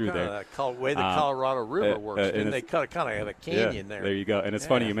going through there. That way the Colorado River works, and they kind of have a canyon there. There you go. And it's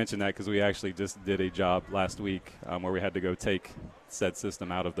funny you mentioned that because we actually just did a job last week where we had to go take said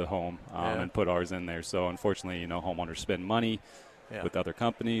system out of the home and put ours in there. So unfortunately, homeowners spend money with other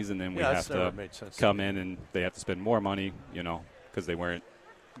companies, and then we have to come in and they have to spend more money, because they weren't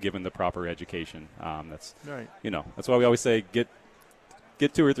given the proper education. That's right. That's why we always say get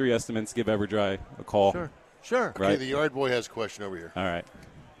 2 or 3 estimates, give Everdry a call. Sure. Right? Okay, the yard boy has a question over here. All right.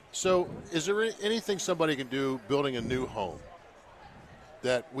 So is there anything somebody can do building a new home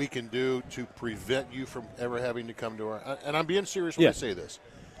that we can do to prevent you from ever having to come to our – and I'm being serious when I say this.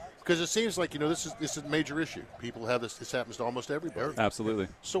 Because it seems like, this is a major issue. People have this. This happens to almost everybody. Absolutely.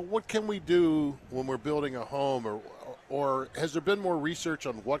 So what can we do when we're building a home, or has there been more research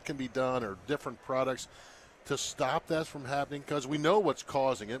on what can be done or different products to stop that from happening? Because we know what's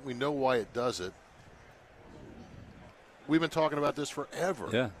causing it. We know why it does it. We've been talking about this forever.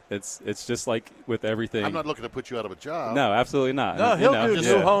 Yeah, it's just like with everything. I'm not looking to put you out of a job. No, absolutely not. No, he'll do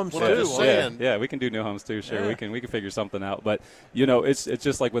new homes too. Yeah, we can do new homes too. Sure, we can figure something out. But it's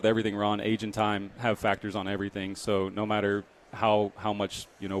just like with everything, Ron. Age and time have factors on everything. So no matter how much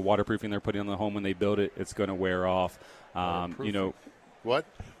waterproofing they're putting on the home when they build it, it's going to wear off. What?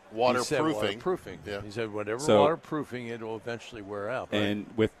 Waterproofing. Waterproofing. Yeah. He said whatever waterproofing, it will eventually wear out. Right? And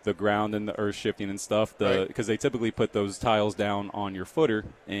with the ground and the earth shifting and stuff, because they typically put those tiles down on your footer,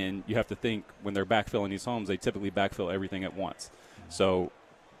 and you have to think when they're backfilling these homes, they typically backfill everything at once. So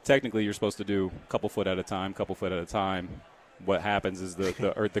technically you're supposed to do a couple foot at a time. What happens is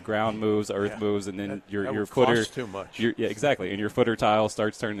the ground moves, the earth moves, and then your footer costs too much. Exactly. And your footer tile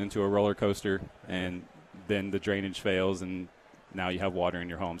starts turning into a roller coaster, and then the drainage fails, and now you have water in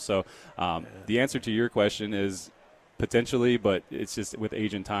your home. So the answer to your question is potentially, but it's just with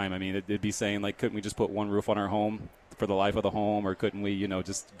age and time. I mean, it'd be saying, like, couldn't we just put one roof on our home for the life of the home, or couldn't we,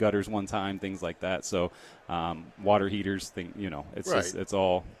 just gutters one time, things like that. So water heaters, it's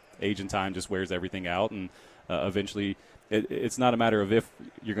all age and time just wears everything out, and eventually it's not a matter of if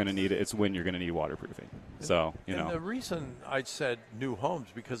you're going to need it, it's when you're going to need waterproofing. So, And the reason I said new homes,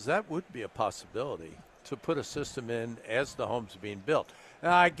 because that would be a possibility, to put a system in as the home's being built.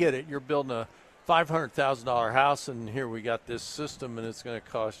 Now, I get it. You're building a $500,000 house, and here we got this system, and it's going to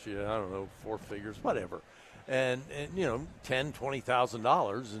cost you, I don't know, 4 figures, whatever. And $10,000,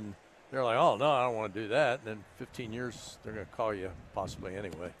 $20,000, and they're like, oh, no, I don't want to do that. And then 15 years, they're going to call you possibly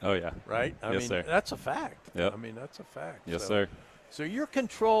anyway. Oh, yeah. Right? I mean, sir. That's a fact. Yep. I mean, that's a fact. Yes, sir. So you're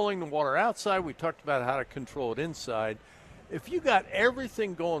controlling the water outside. We talked about how to control it inside. If you got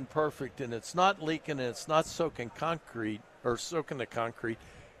everything going perfect and it's not leaking and it's not soaking the concrete,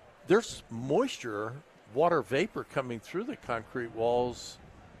 there's moisture, water vapor coming through the concrete walls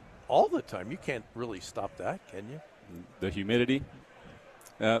all the time. You can't really stop that, can you? The humidity.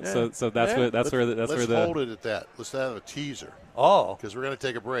 So that's where let's hold it at that. Let's have a teaser. Oh, because we're going to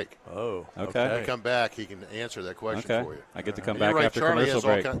take a break. Oh, okay. When we come back, he can answer that question for you. I get to come back after commercial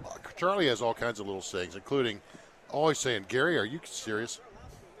break. Charlie has all kinds of little sayings, including always saying, "Gary, are you serious?"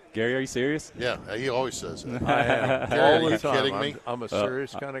 Gary, are you serious? Yeah, he always says that. I am. Gary, are you kidding me? I'm a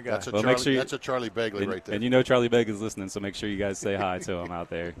serious kind of guy. That's a Charlie Begley right there. And you know Charlie Begg is listening, so make sure you guys say hi to him out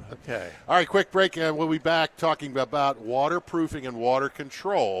there. Okay. All right, quick break, and we'll be back talking about waterproofing and water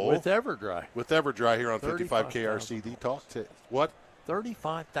control. With Everdry. With Everdry here on 55 KRC. The Talk. What?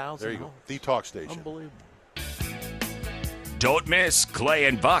 35,000. There you go. The Talk Station. Unbelievable. Don't miss Clay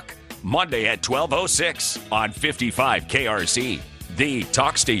and Buck, Monday at 12:06 on 55 KRC. The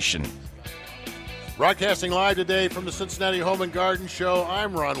Talk Station. Broadcasting live today from the Cincinnati Home and Garden Show.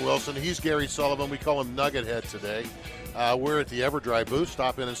 I'm Ron Wilson. He's Gary Sullivan. We call him Nugget Head today. We're at the Everdry booth.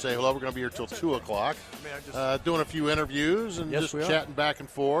 Stop in and say hello. We're going to be here till 2 o'clock. Doing a few interviews and just chatting back and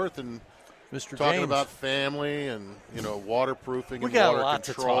forth and Mr. talking James. about family and waterproofing and got a water lot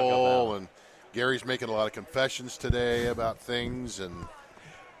control. to talk about. And Gary's making a lot of confessions today about things.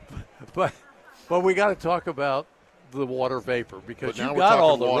 But we got to talk about the water vapor because now you we're got talking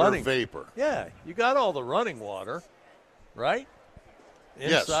all the water running vapor. Yeah, you got all the running water, right?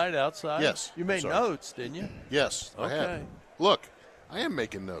 Inside, outside. Yes. You made notes, didn't you? Yes, I have. Look, I am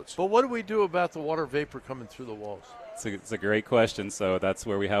making notes. But what do we do about the water vapor coming through the walls? It's a great question. So that's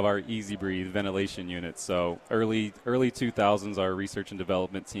where we have our Easy Breathe ventilation unit. So early 2000s, our research and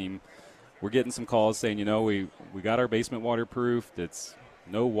development team, we're getting some calls saying, we got our basement waterproofed. It's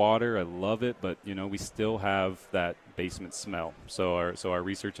no water. I love it, but we still have that basement smell. So our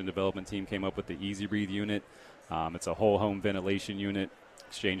research and development team came up with the Easy Breathe unit. It's a whole home ventilation unit.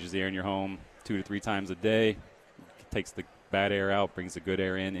 Exchanges the air in your home 2 to 3 times a day. Takes the bad air out, brings the good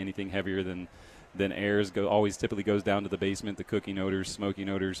air in. Anything heavier than airs always typically goes down to the basement. The cooking odors, smoking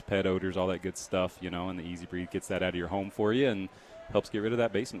odors, pet odors, all that good stuff. And the Easy Breathe gets that out of your home for you and helps get rid of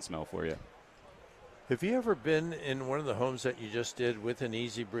that basement smell for you. Have you ever been in one of the homes that you just did with an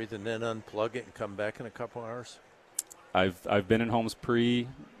Easy Breathe and then unplug it and come back in a couple hours? I've been in homes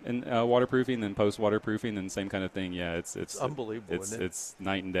waterproofing, then post waterproofing, and same kind of thing. Yeah, it's unbelievable. Isn't it? It's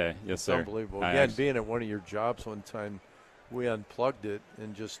night and day. Yes, it's sir. Unbelievable. Again, being at one of your jobs one time, we unplugged it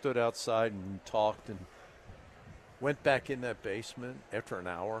and just stood outside and talked and went back in that basement after an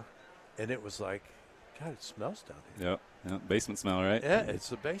hour, and it was like, God, it smells down here. Yep. Basement smell, right? Yeah, it's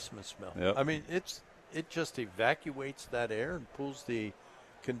the basement smell. Yep. I mean, it just evacuates that air and pulls the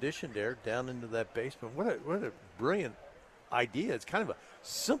conditioned air down into that basement. What a brilliant idea. It's kind of a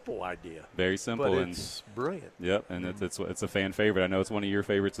simple idea. Very simple. But it's brilliant. Yep, and it's a fan favorite. I know it's one of your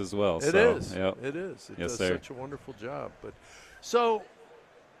favorites as well. It is. Yep. It is. It yes, does sir. such a wonderful job. But so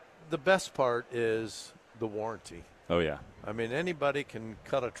the best part is the warranty. Oh, yeah. I mean, anybody can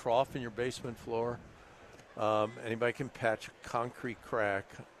cut a trough in your basement floor. Anybody can patch a concrete crack,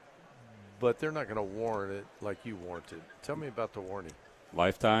 but they're not going to warrant it like you warrant it. Tell me about the warranty.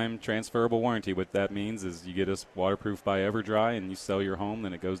 Lifetime transferable warranty. What that means is you get us waterproof by Everdry and you sell your home,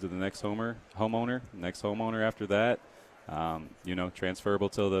 then it goes to the next homeowner, next homeowner after that. Transferable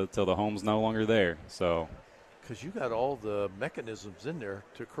till the home's no longer there. So, because you got all the mechanisms in there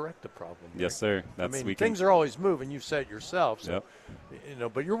to correct the problem. Right? Yes, sir. Things are always moving. You've said it yourself. So,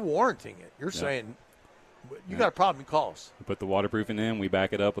 yep. But you're warranting it. You're saying you got a problem, you call us. We put the waterproofing in, we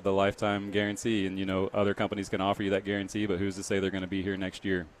back it up with a lifetime guarantee, and other companies can offer you that guarantee, but who's to say they're going to be here next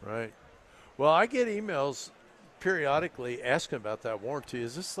year? Right. Well, I get emails periodically asking about that warranty.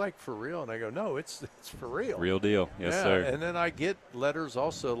 Is this like for real? And I go, no, it's for real. Real deal. Yes, sir. And then I get letters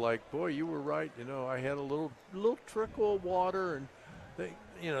also like, boy, you were right. I had a little trickle of water, and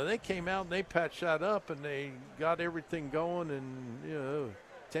they came out and they patched that up and they got everything going, and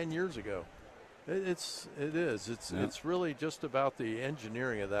 10 years ago. It is. It's really just about the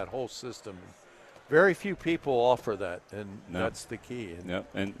engineering of that whole system. Very few people offer that, and that's the key. Yep.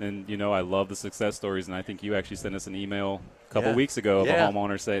 And I love the success stories, and I think you actually sent us an email a couple weeks ago of a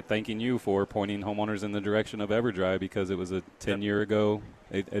homeowner thanking you for pointing homeowners in the direction of Everdry because it was a 10-year ago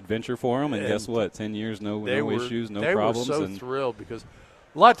adventure for them, and guess what? 10 years, no issues, no problems. They were so thrilled because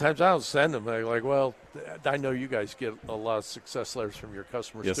A lot of times I don't send them. They're like, well, I know you guys get a lot of success letters from your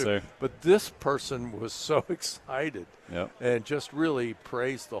customers yes, too. Sir. But this person was so excited yep. and just really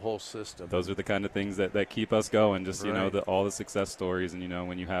praised the whole system. Those are the kind of things that keep us going. Just, right. All the success stories. And,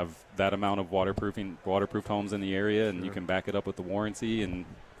 when you have that amount of waterproof homes in the area and you can back it up with the warranty and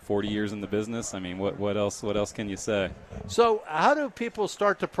 40 years in the business, I mean, what else can you say? So how do people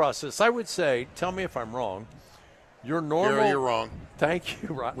start the process? I would say, tell me if I'm wrong, your normal. Gary, you're wrong. Thank you,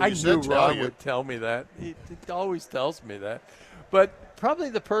 Ron. Well, I knew Ron would tell me that. He always tells me that. But probably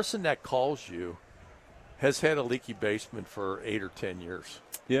the person that calls you has had a leaky basement for 8 or 10 years.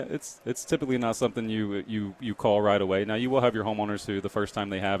 Yeah, it's typically not something you call right away. Now, you will have your homeowners who the first time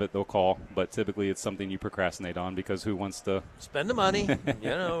they have it, they'll call. But typically it's something you procrastinate on because who wants to spend the money? We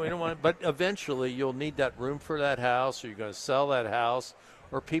don't want. But eventually you'll need that room for that house, or you're going to sell that house.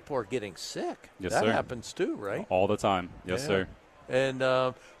 Or people are getting sick. Yes, that sir. happens too, right? All the time. Yes, sir. And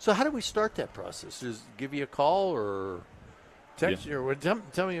so how do we start that process? Just give you a call or text you? Or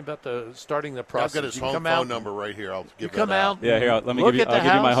tell me about starting the process. I've got his home phone number right here. I'll give come out. Yeah, here, I'll give you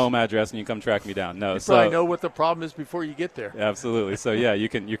my home address and you come track me down. No, you probably know what the problem is before you get there. Absolutely. So, yeah, you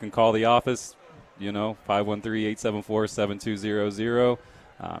can call the office, 513-874-7200.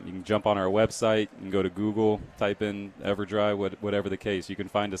 You can jump on our website. You can go to Google, type in EverDry, whatever the case. You can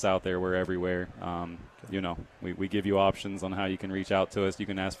find us out there. We're everywhere. We give you options on how you can reach out to us. You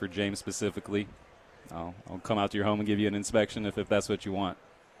can ask for James specifically. I'll come out to your home and give you an inspection if that's what you want.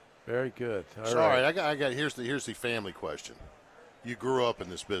 Very good. All right. I got here's the family question. You grew up in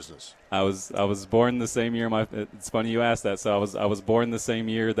this business. I was born the same year. It's funny you asked that. So I was born the same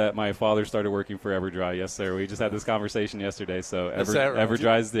year that my father started working for EverDry. Yes, sir. We just had this conversation yesterday. So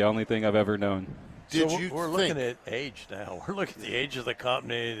EverDry is the only thing I've ever known. We're looking at age now. We're looking at the age of the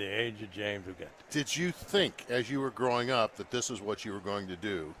company, the age of James. Did you think, as you were growing up, that this is what you were going to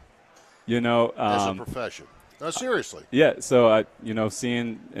do? As a profession. No, seriously. Yeah. So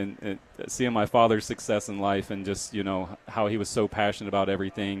seeing my father's success in life and just how he was so passionate about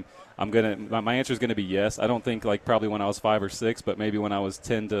everything, my answer is gonna be yes. I don't think probably when I was 5 or 6, but maybe when I was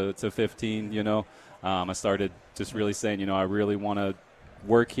 10 to 15, I started just really saying, I really want to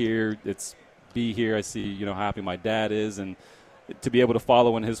work here. Be here. I see how happy my dad is, and to be able to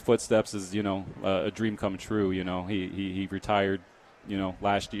follow in his footsteps is a dream come true. He retired.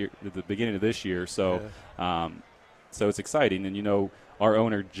 Last year, at the beginning of this year. So, so it's exciting. And, our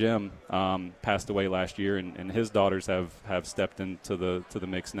owner, Jim, passed away last year, and his daughters have stepped into the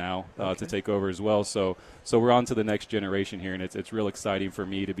mix now to take over as well. So we're on to the next generation here, and it's real exciting for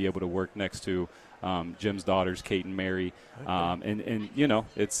me to be able to work next to Jim's daughters, Kate and Mary. And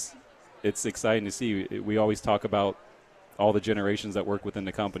it's exciting to see. We always talk about all the generations that work within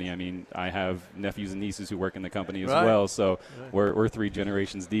the company. I mean, I have nephews and nieces who work in the company as well. So we're 3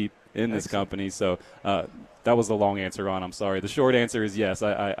 generations deep in this company. So that was the long answer, Ron. I'm sorry. The short answer is yes.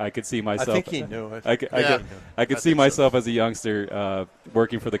 I could see myself. I think he knew it. I could see myself as a youngster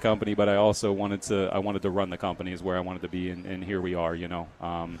working for the company, but I also wanted to run the company is where I wanted to be, and here we are.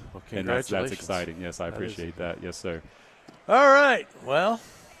 And that's exciting. Yes, I appreciate that. Yes, sir. All right. Well.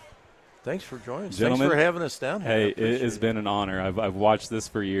 Thanks for joining us. Gentlemen, thanks for having us down here. Hey, it has been an honor. I've watched this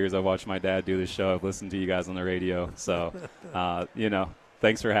for years. I've watched my dad do this show. I've listened to you guys on the radio. So,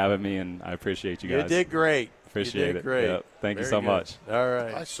 thanks for having me, and I appreciate you guys. You did great. Appreciate it. Great. Yep. Thank you so much. All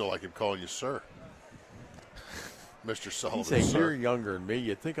right. I still like him calling you sir. Mr. Sullivan. You say you're younger than me.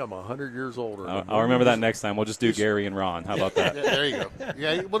 You'd think I'm 100 years older. I'll remember that next time. We'll just do Gary and Ron. How about that? There you go.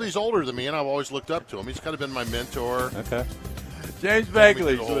 Yeah, well, he's older than me, and I've always looked up to him. He's kind of been my mentor. Okay. James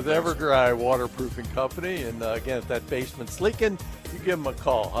Bagley's with EverDry Waterproofing Company. And, again, if that basement's leaking, you give them a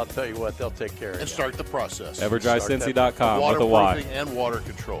call. I'll tell you what, they'll take care of you. And start the process. EverDryCincy.com with a Y. Waterproofing and water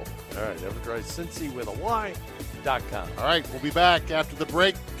control. All right, EverDryCincy with a Y.com. All right, we'll be back after the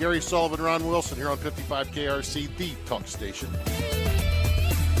break. Gary Sullivan, Ron Wilson here on 55 KRC, the talk station.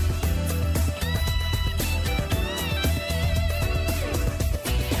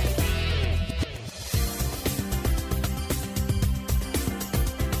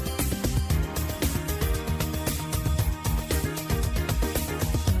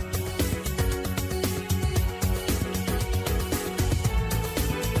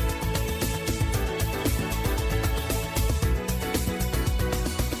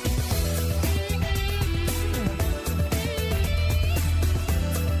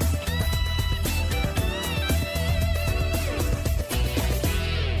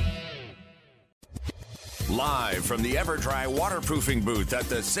 Live from the EverDry waterproofing booth at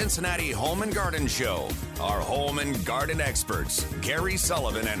the Cincinnati Home and Garden Show, our home and garden experts, Gary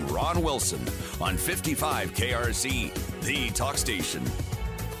Sullivan and Ron Wilson, on 55 KRC, the talk station.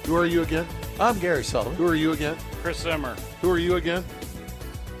 Who are you again? I'm Gary Sullivan. Who are you again? Chris Zimmer. Who are you again?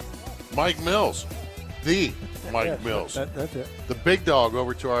 Mike Mills. The Mike Mills. That's it. The big dog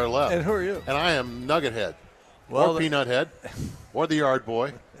over to our left. And who are you? And I am Nugget Head. Well, or Peanut Head. Or the Yard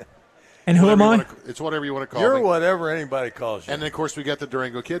Boy. And who am I? It's whatever you want to call You're me. whatever anybody calls you. And then, of course, we got the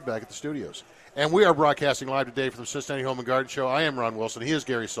Durango Kid back at the studios. And we are broadcasting live today from the Cincinnati Home and Garden Show. I am Ron Wilson. He is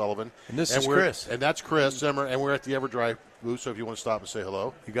Gary Sullivan. And this is Chris. And that's Chris Zimmer. And we're at the EverDrive booth, so if you want to stop and say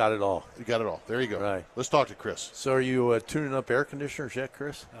hello. You got it all. You got it all. There you go. Right. Let's talk to Chris. So are you tuning up air conditioners yet,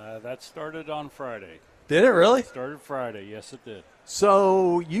 Chris? That started on Friday. Did it really? Started Friday. Yes, it did.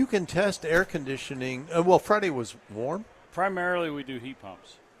 So you can test air conditioning. Well, Friday was warm. Primarily, we do heat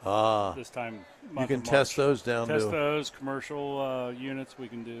pumps. This time, you can test those down Test to those commercial units. We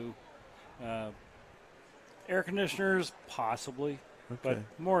can do air conditioners, possibly, but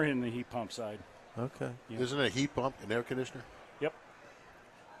more in the heat pump side. Okay. Yeah. Isn't it a heat pump an air conditioner? Yep.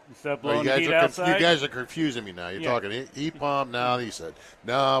 Instead of blowing you heat outside. You guys are confusing me now. You're talking heat pump now. He said,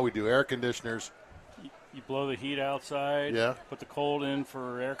 no, we do air conditioners. You blow the heat outside. Yeah. Put the cold in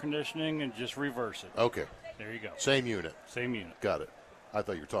for air conditioning and just reverse it. Okay. There you go. Same unit. Same unit. Got it. I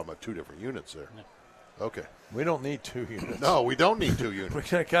thought you were talking about two different units there. No. Okay. We don't need 2 units. No, we don't need 2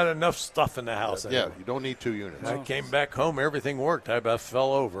 units. We got enough stuff in the house. Yeah, anyway. you don't need 2 units. I came back home, everything worked. I about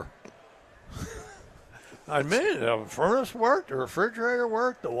fell over. I mean, the furnace worked, the refrigerator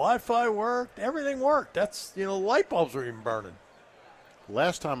worked, the Wi-Fi worked, everything worked. That's, light bulbs were even burning.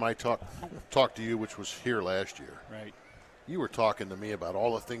 Last time I talked to you, which was here last year, right? You were talking to me about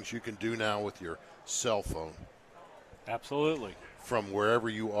all the things you can do now with your cell phone. Absolutely. From wherever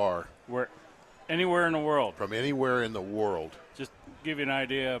you are. Anywhere in the world. From anywhere in the world. Just to give you an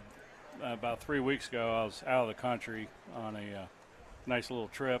idea, about 3 weeks ago, I was out of the country on a nice little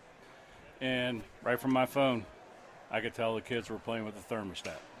trip, and right from my phone, I could tell the kids were playing with the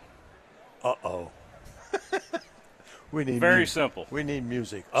thermostat. Uh-oh. We need Very simple. We need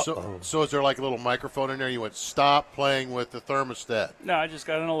music. So is there like a little microphone in there? You went, stop playing with the thermostat. No, I just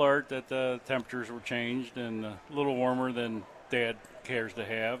got an alert that the temperatures were changed and a little warmer than Dad cares to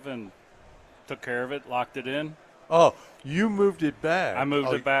have, and took care of it, locked it in. Oh, you moved it back. I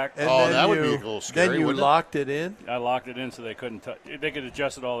moved it back. And that would be a little scary. Then you locked it in? I locked it in so they couldn't touch it. They could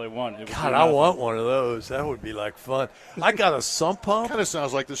adjust it all they want. God, I want one of those. That would be like fun. I got a sump pump. Kind of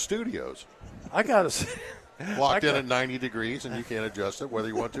sounds like the studios. I got a... Locked in at 90 degrees, and you can't adjust it whether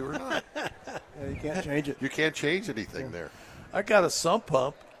you want to or not. You can't change it. You can't change anything there. I got a sump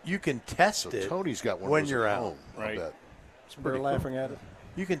pump. You can test it. Tony's got one when of those you're at out. home. Right. We're laughing at it.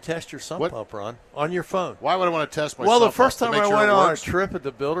 You can test your sump pump, Ron, on your phone. Why would I want to test my Well, sump the first pump? time To I make sure went it on a works? trip at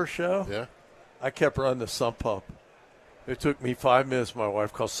the Builder Show, I kept running the sump pump. It took me 5 minutes, my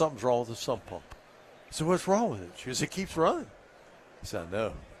wife called, something's wrong with the sump pump. I said, what's wrong with it? She goes, it keeps running. I said, I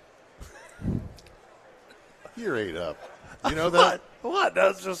know. You're ate up. You know that? What?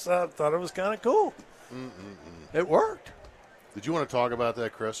 That's just, I thought it was kind of cool. It worked. Did you want to talk about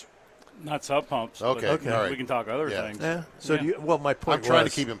that, Chris? Not sub pumps. Okay. But All right. we can talk other Yeah. things. Yeah. So, my point I'm trying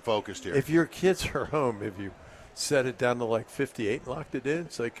was, to keep him focused here. If your kids are home, if you set it down to like 58 and locked it in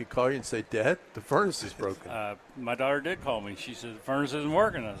so they could call you and say, Dad, the furnace is broken. My daughter did call me. She said, the furnace isn't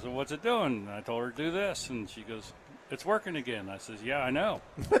working. I said, what's it doing? And I told her to do this. And she goes, it's working again. I said, yeah, I know.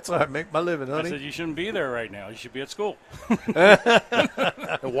 That's how I make my living, honey. I said, you shouldn't be there right now. You should be at school.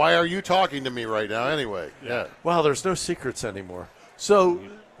 And why are you talking to me right now anyway? Yeah. Wow, there's no secrets anymore. So,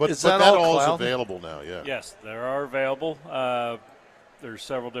 But is that that all is cloud? available now, yeah. Yes, they are available. There's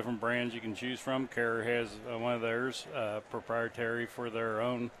several different brands you can choose from. Carrier has one of theirs, proprietary for their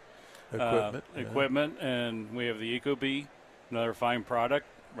own equipment. And we have the EcoBee, another fine product,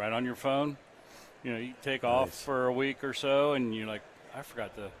 right on your phone. You take off for a week or so, and you're like, I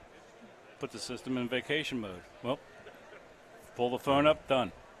forgot to put the system in vacation mode. Well, pull the phone up,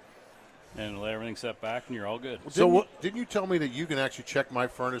 done. And let everything set back, and you're all good. Well, didn't you tell me that you can actually check my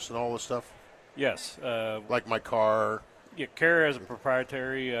furnace and all this stuff? Yes. Like my car? Yeah, Carrier has a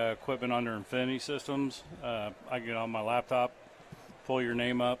proprietary equipment under Infinity Systems. I get on my laptop, pull your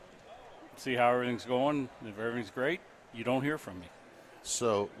name up, see how everything's going. If everything's great, you don't hear from me.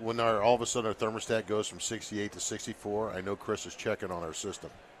 So when all of a sudden our thermostat goes from 68 to 64, I know Chris is checking on our system.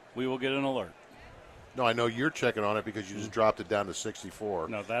 We will get an alert. No, I know you're checking on it because you just dropped it down to 64.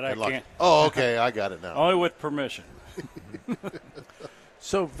 No, that I can't. Oh, okay, I got it now. Only with permission.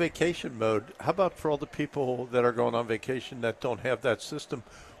 So vacation mode, how about for all the people that are going on vacation that don't have that system?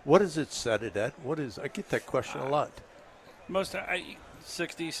 What does it set it at? I get that question a lot. Most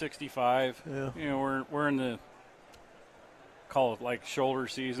 60, 65. Yeah. We're in the call it like shoulder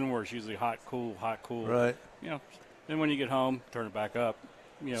season where it's usually hot, cool. Right. Then when you get home, turn it back up.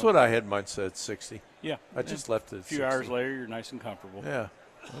 That's what I had mine said, 60. Yeah. I just left it at 60. A few hours later, you're nice and comfortable. Yeah.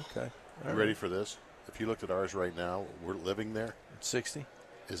 Okay. You ready for this? If you looked at ours right now, we're living there. 60?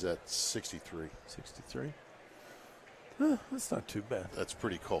 Is at 63. 63? That's not too bad. That's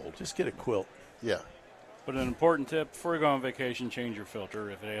pretty cold. Just get a quilt. Yeah. But an important tip, before you go on vacation, change your filter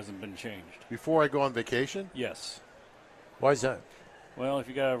if it hasn't been changed. Before I go on vacation? Yes. Why is that? Well, if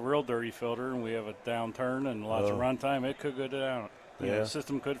you got a real dirty filter and we have a downturn and lots of runtime, it could go down. The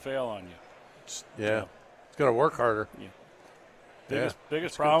system could fail on you. Yeah. It's going to work harder. Yeah.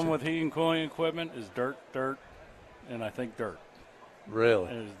 Biggest problem with heating and cooling equipment is dirt, and I think dirt.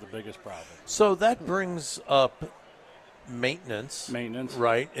 Really? Is the biggest problem. So that brings up maintenance.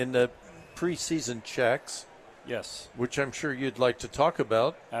 Right, in the preseason checks. Yes. Which I'm sure you'd like to talk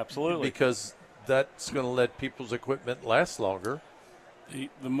about. Absolutely. Because that's going to let people's equipment last longer.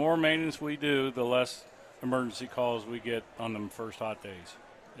 The more maintenance we do, the less emergency calls we get on them first hot days.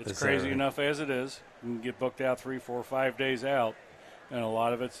 It's crazy enough as it is. You can get booked out 3, 4, 5 days out, and a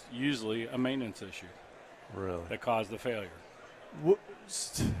lot of it's usually a maintenance issue. Really? That caused the failure.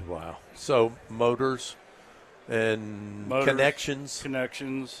 Wow. So motors and connections.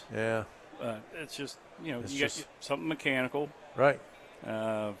 Yeah. It's just, you get something mechanical. Right.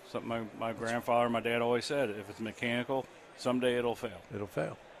 Something my grandfather and my dad always said, if it's mechanical, someday it'll fail. It'll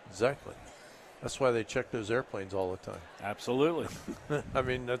fail. Exactly. That's why they check those airplanes all the time. Absolutely. I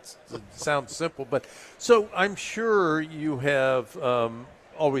mean, it sounds simple. But so I'm sure you have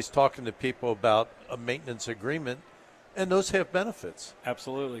always talking to people about a maintenance agreement, and those have benefits.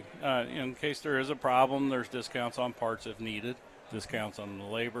 Absolutely. In case there is a problem, there's discounts on parts if needed, discounts on the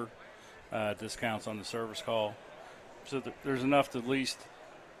labor, discounts on the service call. So there's enough to at least,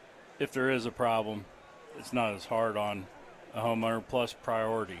 if there is a problem, it's not as hard on a homeowner. Plus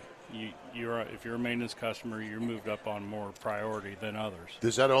priority. If you're a maintenance customer, you're moved up on more priority than others.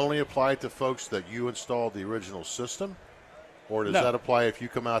 Does that only apply to folks that you installed the original system? Or does that apply if you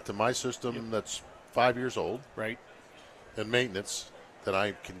come out to my system that's 5 years old? Right. And maintenance, that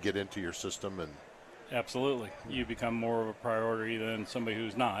I can get into your system and... Absolutely. You become more of a priority than somebody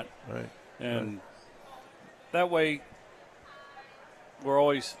who's not. Right. And that way, we're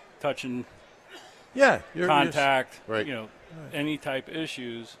always touching contact, any type of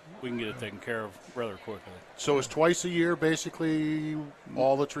issues, we can get it taken care of rather quickly. So is twice a year basically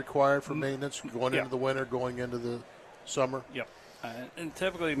all that's required for maintenance, going into the winter, going into the summer? Yep. And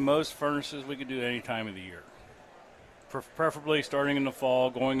typically most furnaces we could do any time of the year. Preferably starting in the fall,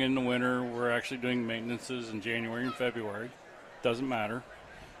 going into winter. We're actually doing maintenances in January and February. Doesn't matter.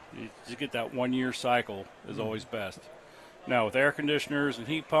 You just get that 1 year cycle is always best. Now with air conditioners and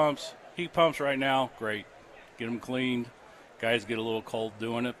heat pumps right now, great. Get them cleaned. Guys get a little cold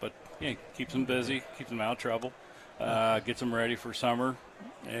doing it, but keeps them busy, keeps them out of trouble, gets them ready for summer.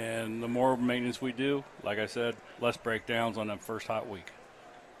 And the more maintenance we do, like I said, less breakdowns on that first hot week.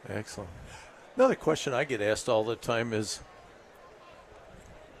 Excellent. Another question I get asked all the time is,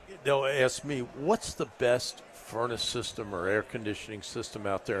 they'll ask me, what's the best furnace system or air conditioning system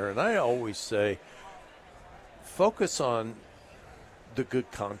out there? And I always say, focus on the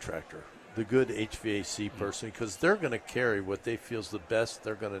good contractor, the good HVAC person, because they're going to carry what they feel is the best.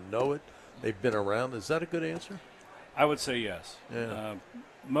 They're going to know it. They've been around. Is that a good answer? I would say yes. Yeah.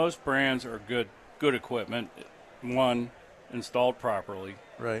 Most brands are good equipment. One, installed properly.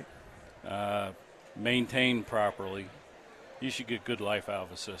 Right. Maintained properly. You should get good life out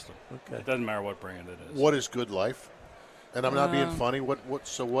of a system. Okay. It doesn't matter what brand it is. What is good life? And I'm not being funny. What?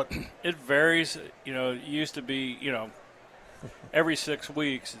 It varies. It used to be, every 6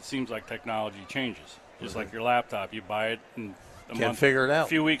 weeks it seems like technology changes. Just like your laptop. You buy it and figure it out. A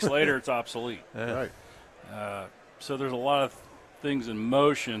few weeks later it's obsolete. Yeah. Right. So there's a lot of things in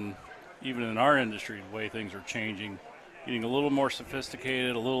motion, even in our industry, the way things are changing, getting a little more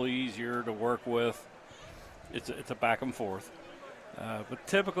sophisticated, a little easier to work with. It's a back and forth. But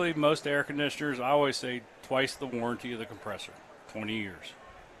typically most air conditioners, I always say twice the warranty of the compressor, 20 years.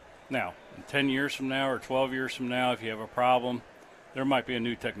 Now, 10 years from now or 12 years from now, if you have a problem, there might be a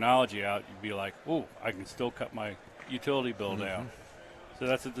new technology out. You'd be like, ooh, I can still cut my utility bill down. So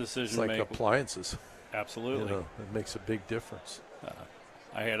that's a decision to make. It's like appliances. Absolutely. It makes a big difference.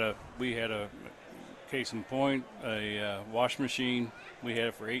 We had a case in point, a washing machine. We had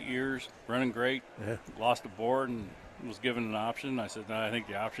it for 8 years, running great. Yeah. Lost a board and was given an option. I said, no, I think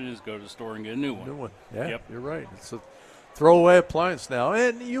the option is go to the store and get a new one. Yeah, yep. You're right. It's a throwaway appliance now.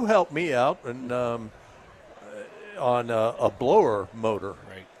 And you helped me out and on a blower motor.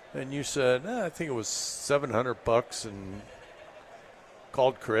 Right. And you said, I think it was $700, and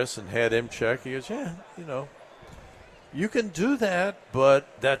called Chris and had him check. He goes, You can do that,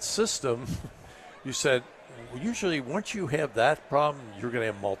 but that system, you said, usually once you have that problem, you're going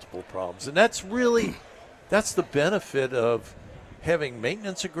to have multiple problems. And that's the benefit of having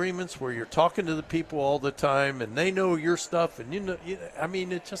maintenance agreements where you're talking to the people all the time and they know your stuff. And,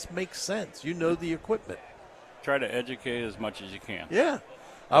 it just makes sense. You know the equipment. Try to educate as much as you can. Yeah.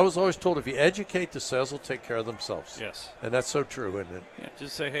 I was always told if you educate, the sales will take care of themselves. Yes. And that's so true, isn't it? Yeah,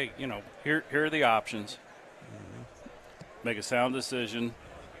 just say, hey, here are the options. Make a sound decision.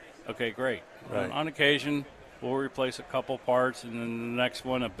 Okay, great. Right. On occasion, we'll replace a couple parts, and then the next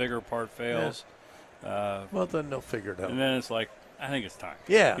one, a bigger part fails. Yeah. Well, then they'll figure it out. And then it's like, I think it's time.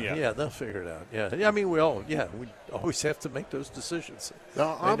 Yeah, they'll figure it out. Yeah, I mean, we always have to make those decisions.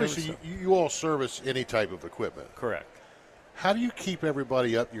 Now, obviously, you all service any type of equipment. Correct. How do you keep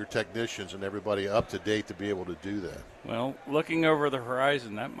everybody up, your technicians and everybody up to date to be able to do that? Well, looking over the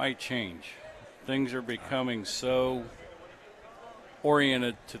horizon, that might change. Things are becoming so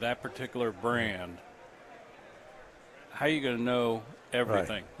oriented to that particular brand. How are you going to know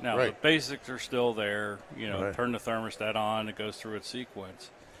everything? Right. Now, right. The basics are still there. Right. Turn the thermostat on, it goes through its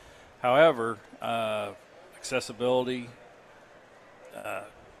sequence. However, accessibility,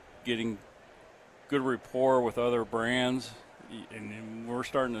 getting good rapport with other brands, and we're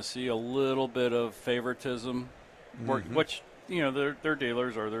starting to see a little bit of favoritism, which, their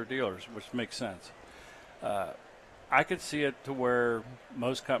dealers are their dealers, which makes sense. I could see it to where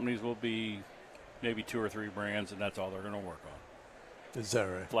most companies will be maybe 2 or 3 brands, and that's all they're going to work on. Is that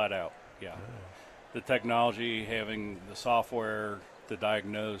right? Flat out, yeah. The technology, having the software to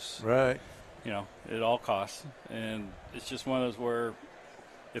diagnose. Right. It all costs. And it's just one of those where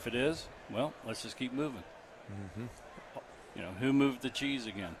if it is, well, let's just keep moving. Mm-hmm. Who moved the cheese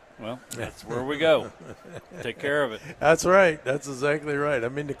again? Well, that's where we go. Take care of it. That's right. That's exactly right. I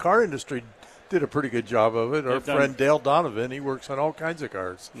mean, the car industry did a pretty good job of it. Our friend Dale Donovan, he works on all kinds of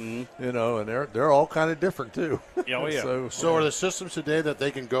cars, and they're all kind of different too. Oh yeah. So are the systems today that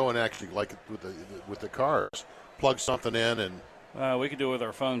they can go and actually, like with the cars, plug something in and? We can do it with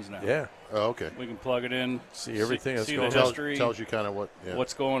our phones now. Yeah. Oh, okay. We can plug it in, see everything that's see going the on. history, tells you kind of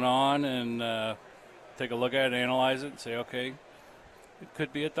what's going on, and take a look at it, analyze it, and say, okay, it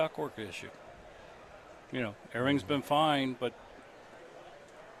could be a ductwork issue. Everything's been fine, but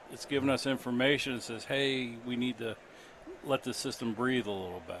it's giving us information that says, hey, we need to let the system breathe a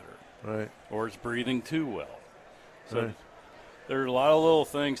little better. Right. Or it's breathing too well. So right. There are a lot of little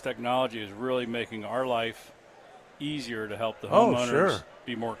things. Technology is really making our life easier to help the homeowners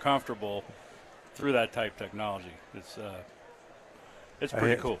be more comfortable through that type of technology. It's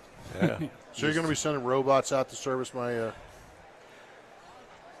pretty cool. Yeah. So you're going to be sending robots out to service my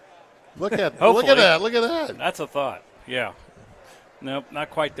Look at that. That's a thought. Yeah. Nope, not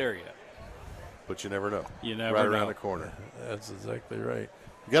quite there yet. But you never know. You never right know. around the corner. That's exactly right.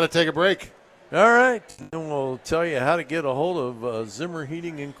 You got to take a break. All right. And we'll tell you how to get a hold of Zimmer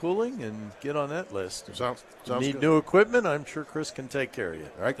Heating and Cooling and get on that list. Sounds Need good. new equipment? I'm sure Chris can take care of you.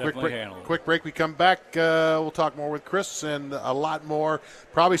 All right, Definitely quick break. We come back. We'll talk more with Chris and a lot more.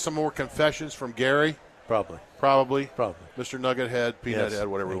 Probably some more confessions from Gary. Probably. Mr. Nugget Head, Peanut Head,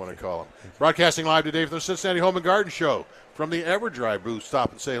 whatever we want to call him. Broadcasting live today from the Cincinnati Home and Garden Show from the EverDrive booth.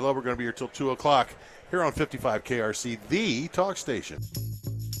 Stop and say hello. We're going to be here till 2 o'clock here on 55 KRC, the talk station.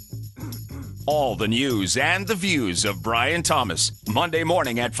 All the news and the views of Brian Thomas, Monday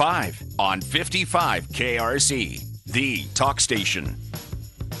morning at 5 on 55 KRC, the talk station.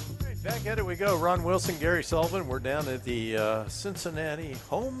 Back at it we go. Ron Wilson, Gary Sullivan. We're down at the Cincinnati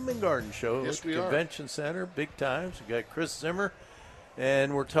Home and Garden Show. Yes, we Convention Center, big times. We got Chris Zimmer,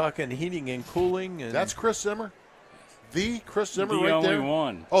 and we're talking heating and cooling. And that's Chris Zimmer? The Chris Zimmer the right only there?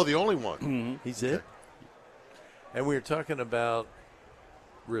 one. Oh, the only one. Mm-hmm. He's it. And we were talking about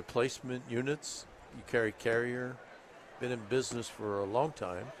replacement units. You carry Carrier. Been in business for a long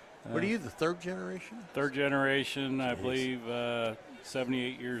time. What are you, the third generation? Third generation, I believe,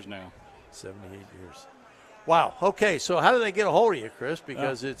 78 years now. 78 years. Wow. Okay, so how do they get a hold of you, Chris?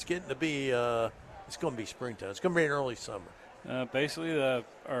 Because it's getting to be, it's going to be springtime. It's going to be an early summer. Basically,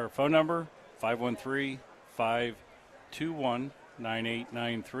 our phone number,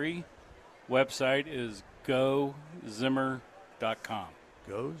 513-521-9893. Website is gozimmer.com.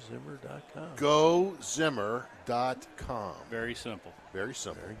 Gozimmer.com. Gozimmer.com. Very simple. Very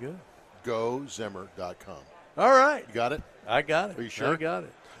simple. Very good. Gozimmer.com. All right. You got it? I got it. Are you sure? I got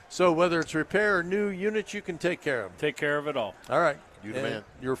it. So whether it's repair or new units, you can take care of them. Take care of it all. All right. You the And man.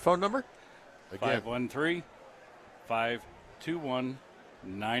 Your phone number? Again.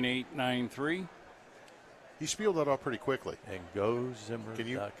 513-521-9893. You spelled that off pretty quickly. And gozimmer.com. Can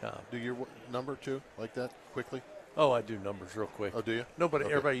you do your number too, like that, quickly? Oh, I do numbers real quick. Oh, do you? Nobody,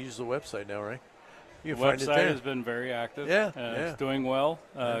 Okay. everybody uses the website now, right? You The can find it website there. has been very active. Yeah, It's doing well.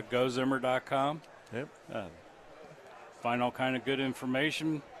 GoZimmer.com. Yep. Find all kind of good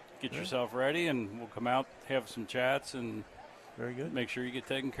information. Get yourself ready, and we'll come out, have some chats, and very good. Make sure you get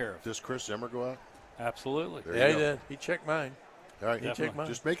taken care of. Does Chris Zimmer go out? Absolutely. Yeah, he did. He checked mine. All right. He checked mine.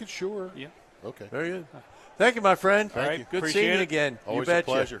 Just making sure. Yeah. Okay. Very good. Thank you, my friend. Thank you. Good Appreciate seeing you it. again. Always you a betcha.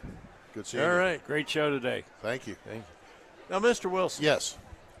 pleasure. Good seeing you. All right. Great show today. Thank you. Thank you. Now, Mr. Wilson. Yes.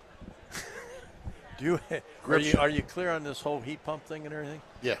 Are you clear on this whole heat pump thing and everything?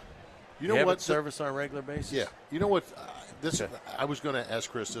 Yeah. You You know have what? it service on a regular basis? Yeah. You know what? I was going to ask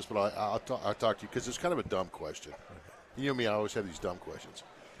Chris this, but I'll talk to you because it's kind of a dumb question. You know me, I always have these dumb questions.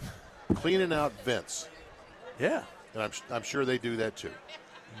 Cleaning out vents. Yeah. And I'm sure they do that too.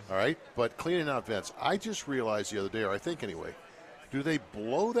 All right? But cleaning out vents. I just realized the other day, or I think anyway, do they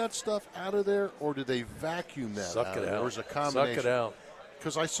blow that stuff out of there or do they vacuum that Suck it out? out. Or is it a combination? Suck it out.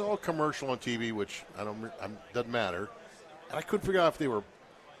 Because I saw a commercial on TV, which doesn't matter. And I couldn't figure out if they were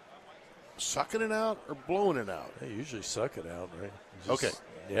sucking it out or blowing it out. They usually suck it out, right? Okay.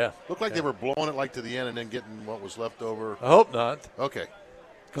 Yeah. Looked like they were blowing it like to the end and then getting what was left over. I hope not. Okay.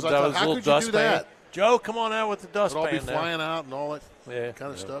 Because That I was thought, a how little could you do dustpan. that? Joe, come on out with the It'd all dustpan be there. flying out and all that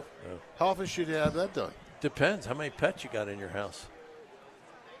kind of Yeah, stuff. yeah. How often should you have that done? Depends. How many pets you got in your house?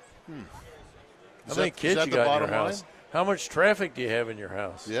 How How many kids you got in your house? Line? How much traffic do you have in your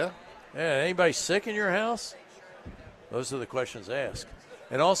house? Yeah. Yeah. Anybody sick in your house? Those are the questions asked.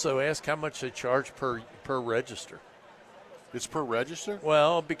 And also ask how much they charge per register. It's per register?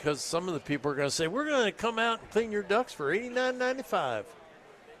 Well, because some of the people are going to say, we're going to come out and clean your ducts for $89.95.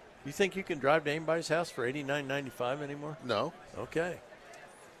 You think you can drive to anybody's house for $89.95 anymore? No. Okay.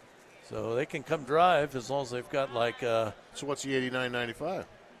 So they can come drive as long as they've got like. So what's the $89.95?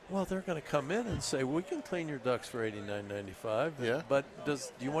 Well, they're going to come in and say, we can clean your ducts for $89.95. Yeah. But do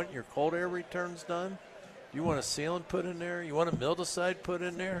you want your cold air returns done? Do you want a sealant put in there? You want a mildewcide put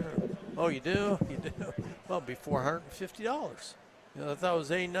in there? Oh, you do? You do? Well, it'd be $450. I thought it was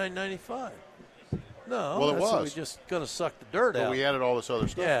 $89.95. No, Well, it was. We're just going to suck the dirt out. But we added all this other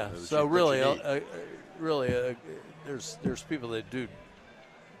stuff. Yeah. in there So that really, you need. there's people that do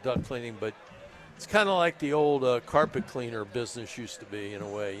duct cleaning, but it's kind of like the old carpet cleaner business used to be in a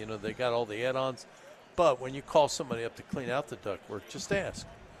way. They got all the add-ons, but when you call somebody up to clean out the ductwork, just ask.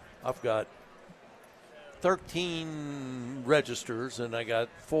 I've got 13 registers and I got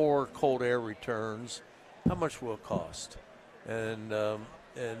 4 cold air returns. How much will it cost? And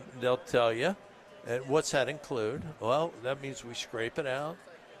they'll tell you. And what's that include? Well, that means we scrape it out.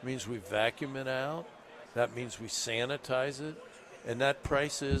 It means we vacuum it out. That means we sanitize it. And that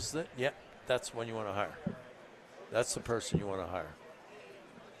price is that, that's when you want to hire. That's the person you want to hire.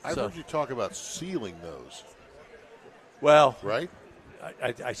 I've heard you talk about sealing those. Well, right?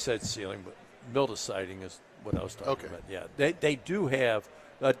 I said sealing, but mildeciding is what I was talking Okay. about. Yeah, they do have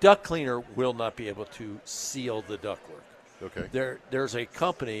a duct cleaner will not be able to seal the ductwork. Okay. There's a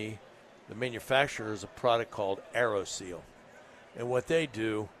company, the manufacturer is a product called AeroSeal, and what they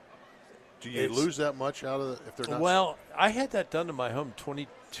do. Do you lose that much out of the if they're not? Well, I had that done to my home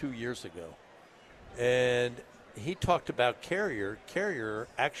 22 years ago, and he talked about Carrier. Carrier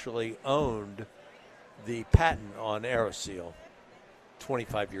actually owned the patent on AeroSeal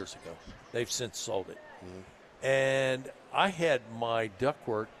 25 years ago. They've since sold it. Mm-hmm. And I had my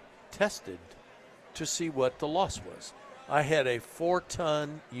ductwork tested to see what the loss was. I had a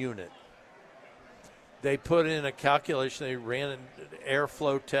 4-ton unit. They put in a calculation. They ran an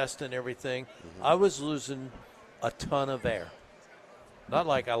airflow test and everything. Mm-hmm. I was losing a ton of air. Not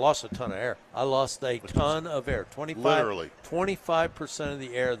like I lost a ton of air. I lost a ton of air. 25% of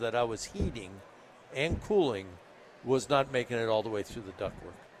the air that I was heating and cooling was not making it all the way through the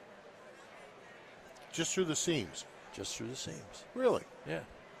ductwork. Just through the seams? Just through the seams. Really? Yeah.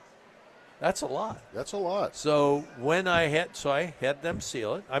 That's a lot. That's a lot. So when I had them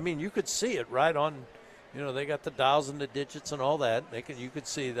seal it. I mean, you could see it right on, they got the dials and the digits and all that. You could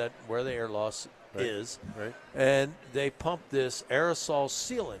see that where the air loss is. Right. And they pump this aerosol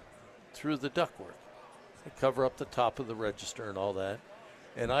sealant through the ductwork. They cover up the top of the register and all that.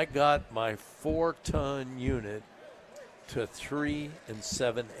 And I got my 4-ton unit to 3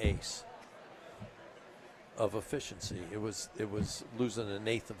 7/8 of efficiency. It was losing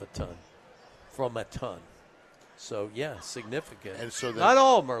 1/8 of a ton from a ton. So significant. And so not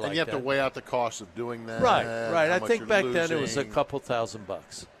all of them are like that. And you have to weigh out the cost of doing that. Right. how I much think you're back then it was a losing. couple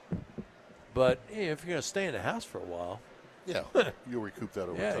 $1,000. But if you're going to stay in the house for a while, Yeah, you'll recoup that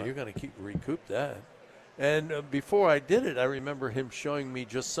over yeah, time. you're going to recoup that. And before I did it, I remember him showing me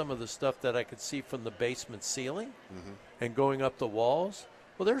just some of the stuff that I could see from the basement ceiling and going up the walls.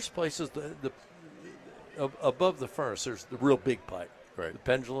 Well, there's places above the furnace. There's the real big pipe, right? The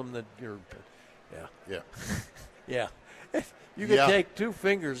pendulum that you're, yeah. Yeah. You could take 2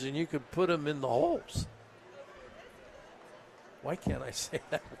 fingers and you could put them in the holes. Why can't I say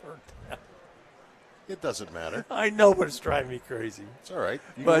that word now? It doesn't matter. I know, but it's driving me crazy. It's all right.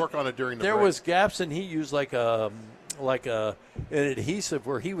 You can work on it during the break. There was gaps, and he used like an adhesive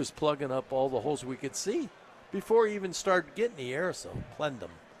where he was plugging up all the holes we could see before he even started getting the aerosol,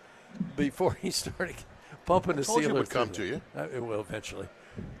 Plendum, before he started pumping the sealer. It would come to you. It will eventually.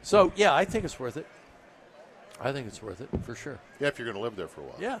 So, yeah, I think it's worth it. I think it's worth it, for sure. Yeah, if you're going to live there for a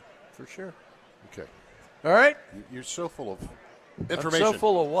while. Yeah, for sure. Okay. All right. You're so full of information. I'm so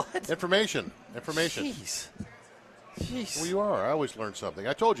full of what? Information. Jeez. Well, you are. I always learn something.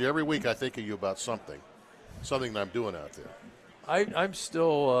 I told you every week I think of you about something that I'm doing out there. I'm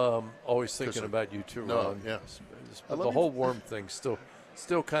still always thinking about you too, Ron. Yeah. The whole worm thing still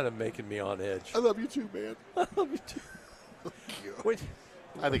kind of making me on edge. I love you too, man. I love you too. Wait.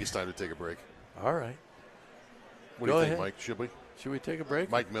 I think it's time to take a break. All right. What do you think, Mike? Should we? Should we take a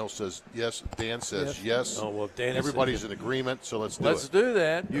break? Mike Mills says yes. Dan says yes. Oh, well, Dan. Everybody's in agreement, so let's do it. Let's do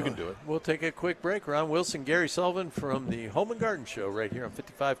that. You can do it. We'll take a quick break. Ron Wilson, Gary Sullivan from the Home and Garden Show right here on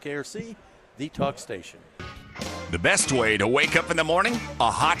 55 KRC, the talk station. The best way to wake up in the morning? A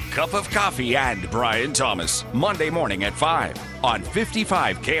hot cup of coffee and Brian Thomas. Monday morning at 5 on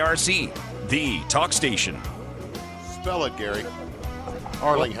 55 KRC, the talk station. Spell it, Gary.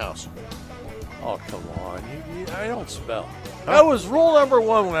 Arlinghouse. Oh, come on. I don't spell. That was rule number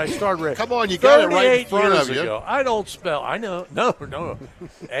 1 when I started reading. Come on, you got it right in front of you. Ago. I don't spell. I know. No.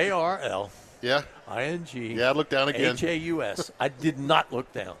 A-R-L. Yeah. I-N-G. Yeah, look down again. H-A-U-S. I did not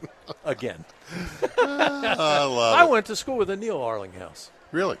look down again. I love I went to school with a Neil Arlinghouse.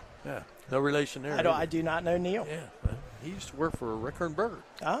 Really? Yeah. No relation there. I do not know Neil. Yeah. He used to work for Ricker and Berger.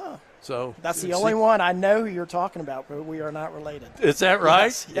 Ah. So that's the only one I know who you're talking about, but we are not related. Is that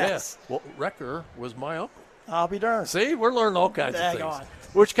right? Yes. Yeah. Well, Ricker was my uncle. I'll be darned. See, we're learning all kinds of things.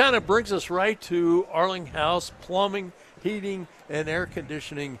 Which kind of brings us right to Arlinghouse Plumbing, Heating, and Air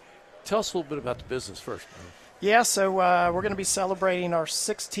Conditioning. Tell us a little bit about the business first, man. Yeah, so we're going to be celebrating our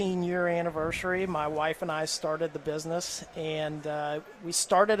 16-year anniversary. My wife and I started the business, and we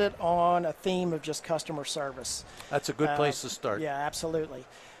started it on a theme of just customer service. That's a good place to start. Yeah, absolutely.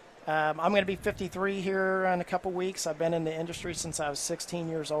 I'm going to be 53 here in a couple weeks. I've been in the industry since I was 16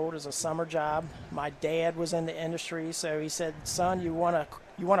 years old as a summer job. My dad was in the industry, so he said, son, you want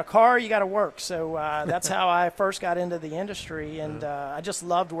a car, you got to work. So that's how I first got into the industry, and I just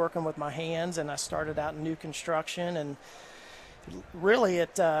loved working with my hands, and I started out in new construction, and really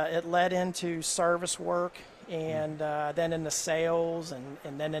it led into service work, and then into sales,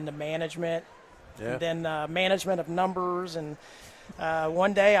 and then into management, and then management of numbers, and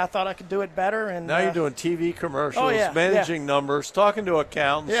one day I thought I could do it better. And now you're doing TV commercials, managing numbers, talking to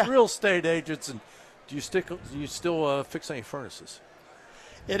accountants, real estate agents, and do you still fix any furnaces?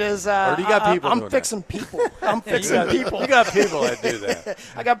 It is. Or do you got people? I'm fixing people. I'm fixing people. You got people that do that.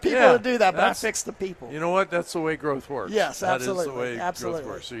 I got people that do that, but I fix the people. You know what? That's the way growth works. Yes, absolutely. That is the way absolutely.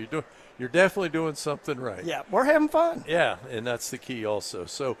 growth works. So you're definitely doing something right. Yeah, we're having fun. Yeah, and that's the key also.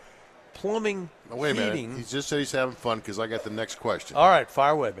 So plumbing, wait a heating. minute. He just said he's having fun because I got the next question. All right,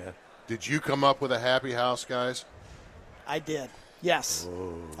 fire away, man. Did you come up with a happy house, guys? I did. Yes,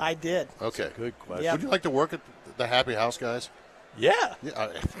 I did. Okay. Good question. Yep. Would you like to work at the happy house, guys? Yeah.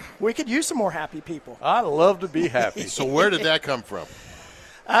 We could use some more happy people. I'd love to be happy. So where did that come from?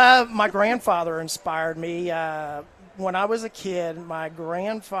 My grandfather inspired me. When I was a kid, my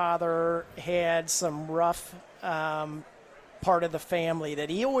grandfather had some rough part of the family that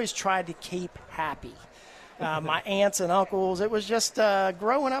he always tried to keep happy. My aunts and uncles, it was just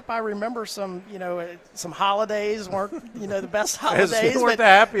growing up. I remember some holidays weren't, the best holidays. They weren't the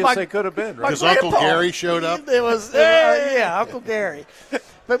happiest they could have been, right? Because Uncle Gary showed up? It was, yeah, Uncle Gary.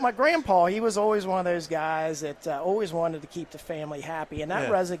 But my grandpa, he was always one of those guys that always wanted to keep the family happy, and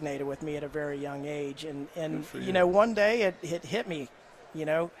that resonated with me at a very young age. And one day it hit me,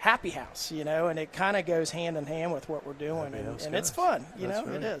 happy house, and it kind of goes hand in hand with what we're doing, and it's fun, it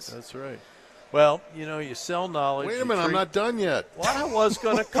is. That's right. Well, you sell knowledge. Wait a minute, I'm not done yet. Well, I was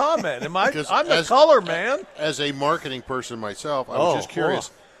going to comment. I'm the color man. As a marketing person myself, I was just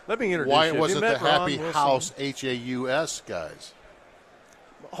curious. Let me introduce why you. it wasn't the Happy Wilson? House, H-A-U-S, guys?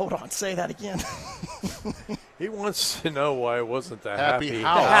 Hold on, say that again. He wants to know why it wasn't the Happy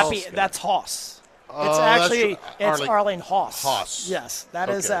Happy House. That's Hoss. It's actually Arling Haas. Haas. Yes, that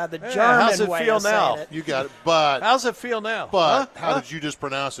is the German how's it way feel of saying now? it. You got it. But how's it feel now? But how did you just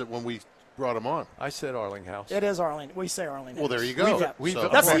pronounce it when we brought him on? I said Arlinghouse. It is Arling. We say Arlinghouse. Well, there you go.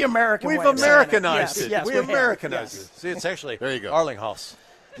 That's the American way of saying it. We've Americanized it. Yes, we Americanized it. See, it's actually there you go. Arlinghouse.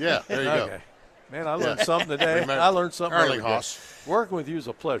 Yeah, there you go. Man, I learned something today. I learned something. Arlinghouse. Working with you is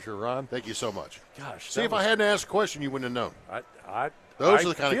a pleasure, Ron. Thank you so much. Gosh. See, if I hadn't asked a question, you wouldn't have known. Those are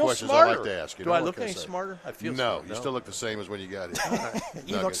the kind of questions smarter. I like to ask. Do I look any smarter? I feel no. You still look the same as when you got here.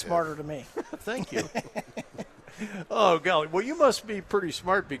 You look smarter to me. Thank you. Oh, golly. Well, you must be pretty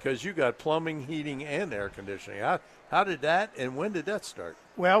smart because you got plumbing, heating, and air conditioning. How did that and when did that start?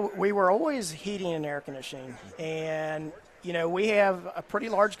 Well, we were always heating and air conditioning. And, we have a pretty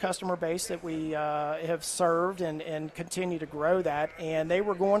large customer base that we have served and continue to grow that. And they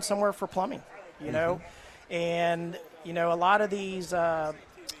were going somewhere for plumbing, And, a lot of these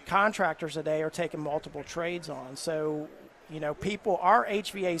contractors today are taking multiple trades on. So, our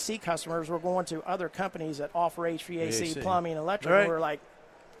HVAC customers were going to other companies that offer HVAC, plumbing, and electric. Right. And we're like,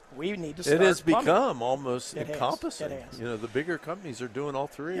 we need to start It has plumbing. become almost It encompassing. has. The bigger companies are doing all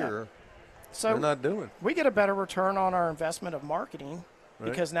three or so they're not doing. We get a better return on our investment of marketing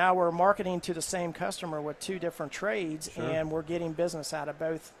because now we're marketing to the same customer with two different trades, and we're getting business out of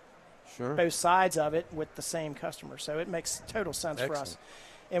both sides of it with the same customer. So it makes total sense for us.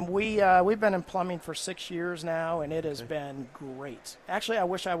 And we've been in plumbing for 6 years now, and it has been great. Actually, I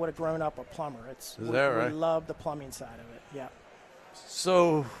wish I would have grown up a plumber. We love the plumbing side of it. Yeah.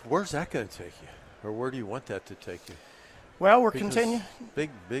 So where's that going to take you, or where do you want that to take you? Well, we're continuing.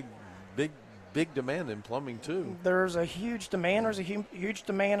 Big demand in plumbing too. There's a huge demand. There's a huge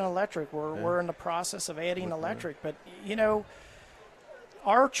demand in electric. We're in the process of adding electric, but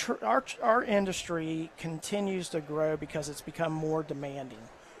our industry continues to grow because it's become more demanding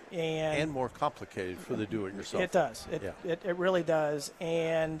and more complicated for the do-it-yourself. It does. It really does.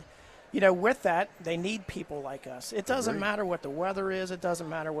 And with that, they need people like us. It doesn't matter what the weather is. It doesn't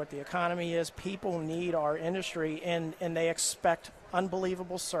matter what the economy is. People need our industry, and they expect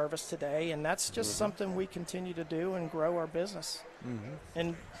unbelievable service today, and that's just something we continue to do and grow our business.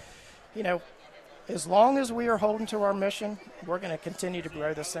 And, as long as we are holding to our mission, we're going to continue to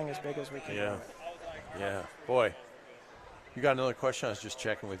grow this thing as big as we can. Yeah. Boy. You got another question? I was just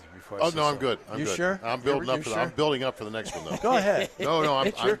checking with you before. I'm good. You good. Sure? I'm building up. I'm building up for the next one, though. Go ahead. No,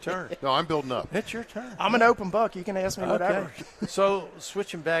 it's your turn. No, I'm building up. It's your turn. I'm an open book. You can ask me whatever. So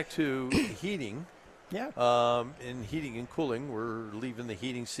switching back to heating. Yeah. In heating and cooling, we're leaving the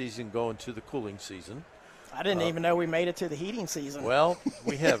heating season, going to the cooling season. I didn't even know we made it to the heating season. Well,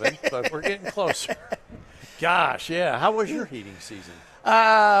 we haven't, but we're getting closer. Gosh, yeah. How was your heating season?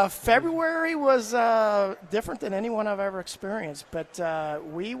 February was different than anyone I've ever experienced, but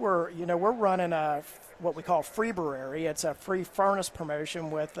we're running what we call Freeberary. It's a free furnace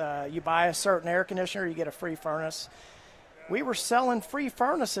promotion with you buy a certain air conditioner, you get a free furnace. We were selling free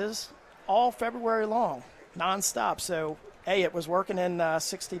furnaces all February long, nonstop. So, it was working in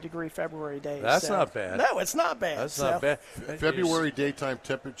 60-degree February days. That's not bad. No, it's not bad. That's not bad. February daytime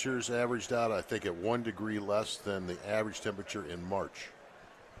temperatures averaged out, I think, at 1 degree less than the average temperature in March.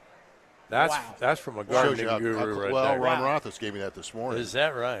 That's from a gardening guru right well, there. Ron Rothis gave me that this morning. Is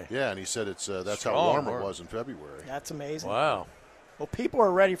that right? Yeah, and he said that's how warm it was in February. That's amazing. Wow. Well, people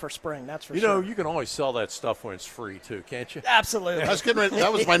are ready for spring, that's for sure. You can always sell that stuff when it's free, too, can't you? Absolutely. I was getting ready,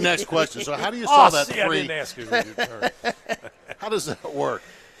 that was my next question. So how do you sell that free? I didn't ask you your turn. How does that work?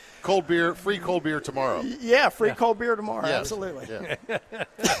 Cold beer, free cold beer tomorrow. Yeah, free cold beer tomorrow. Yes. Absolutely. Yeah.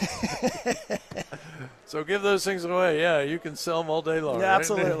 So give those things away. Yeah, you can sell them all day long. Yeah, right?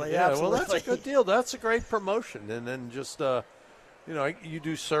 absolutely. Yeah, absolutely. Well, that's a good deal. That's a great promotion. And then just you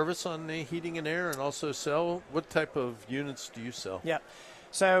do service on the heating and air and also sell. What type of units do you sell? Yeah.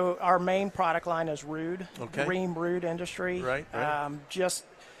 So our main product line is Rude, okay. Green Rude Industry. Right.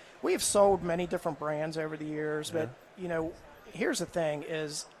 We've sold many different brands over the years, but here's the thing: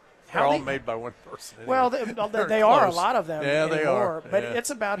 is they're all made by one person. Anyway. Well, they are a lot of them. Yeah, anymore, they are. But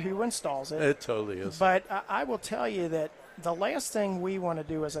it's about who installs it. It totally is. But I will tell you that the last thing we want to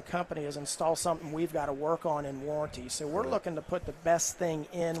do as a company is install something we've got to work on in warranty. So we're looking to put the best thing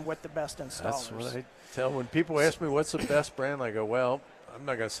in with the best installers. That's what I tell when people ask me what's the best brand. I go, well, I'm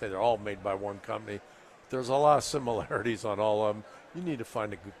not going to say they're all made by one company. There's a lot of similarities on all of them. You need to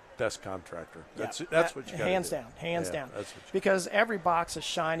find a best contractor. That's what you got to do. Hands down. That's what because every box is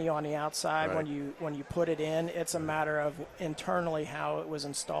shiny on the outside. Right. When you put it in, it's a matter of internally how it was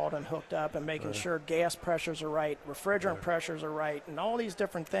installed and hooked up and making sure gas pressures are right, refrigerant pressures are right, and all these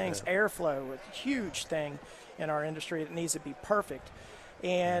different things. Airflow is a huge thing in our industry that needs to be perfect.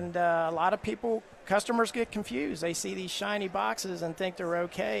 And a lot of customers get confused. They see these shiny boxes and think they're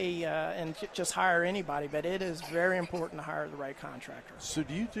okay and just hire anybody. But it is very important to hire the right contractor. So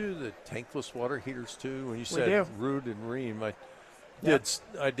do you do the tankless water heaters too? When you We said do. Ruud and Rheem, Yep.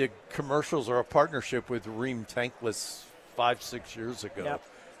 I did commercials or a partnership with Rheem Tankless 5-6 years ago. Yep.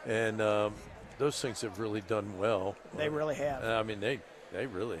 And those things have really done well. They really have. I mean, they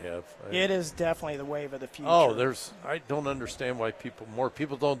really have. It is definitely the wave of the future. Oh, I don't understand why more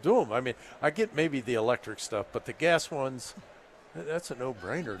people don't do them. I mean, I get maybe the electric stuff, but the gas ones, that's a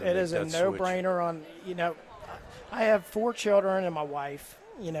no-brainer. It is a no-brainer on, I have 4 children and my wife,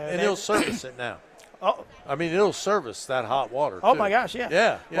 And it'll service it now. Oh, I mean, it'll service that hot water, oh too. my gosh, yeah.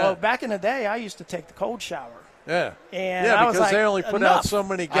 Yeah. Well, back in the day, I used to take the cold shower. Yeah. And yeah, I was because like, they only put enough. out so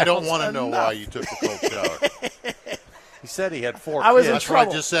many gallons. I don't want to know why you took the cold shower. He said he had 4 I was kids. in That's trouble.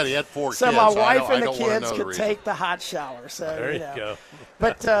 what I just said. He had 4 so kids. my So wife I and the don't wanna kids know the could reason. take the hot shower. So There you go.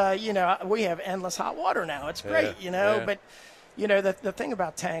 But we have endless hot water now. It's great, Yeah. But the thing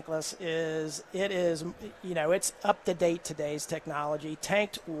about tankless is it is it's up to date today's technology.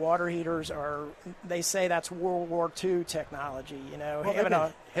 Tanked water heaters they say that's World War II technology. Well, they've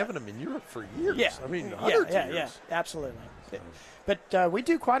been having them in Europe for years. Yeah, I mean, hundreds of years. Yeah, absolutely. But we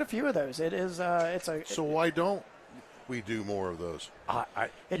do quite a few of those. It is So why don't we do more of those? I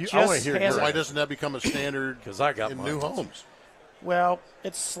It want to just hear has Why doesn't that become a standard I got in mine. new homes? Well,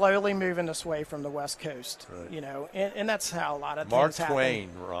 it's slowly moving this way from the West Coast, Right. And that's how a lot of Mark things happen. Twain,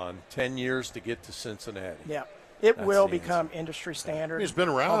 Ron, 10 years to get to Cincinnati. Yeah. It That's will the become industry standard. It's been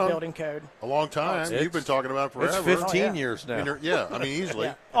around of building code. a long time. You've been talking about it It's forever. 15 years now. I mean, easily.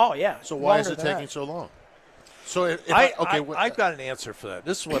 Yeah. Oh, yeah. So why is Longer it than taking that. so long? So if I've got an answer for that.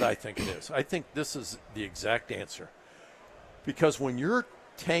 This is what I think it is. I think this is the exact answer. Because when your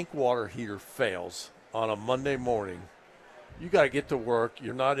tank water heater fails on a Monday morning, you got to get to work.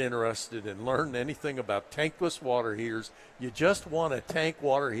 You're not interested in learning anything about tankless water heaters. You just want a tank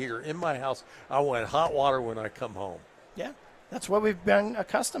water heater in my house. I want hot water when I come home. Yeah. That's what we've been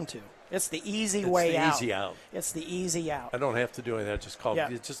accustomed to. It's the easy way out. Easy out. It's the easy out. I don't have to do anything. I just call. Yeah.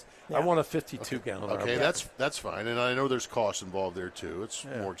 It's just Yeah. I want a 52-gallon. Okay, that's fine, and I know there's costs involved there too. It's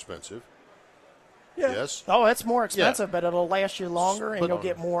more expensive. Yeah. Yes. Oh, it's more expensive, but it'll last you longer, and But- you'll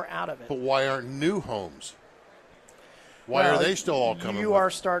get more out of it. But why aren't new homes? Why are they still all coming? You are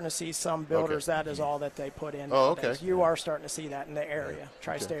starting to see some builders. That is all that they put in. Oh, nowadays. okay. You are starting to see that in the area,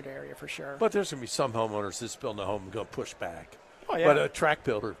 tri-state area for sure. But there's going to be some homeowners that's building a home and going to push back. Oh, yeah. But a track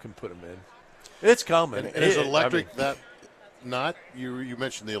builder can put them in. It's coming. And is electric not? You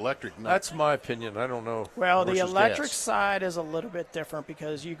mentioned the electric. That's my opinion. I don't know. Well, the versus electric gas. side is a little bit different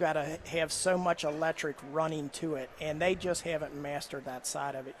because you got to have so much electric running to it, and they just haven't mastered that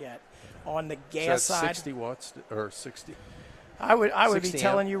side of it yet. On the gas Is that side, 60 watts or 60? I would be 60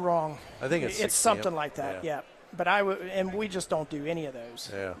 telling amp? you wrong. I think it's 60 something amp. like that. Yeah. Yeah. But and we just don't do any of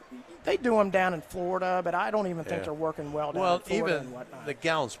those. Yeah. They do them down in Florida, but I don't even think Yeah. they're working well down Well, in Florida even and whatnot. the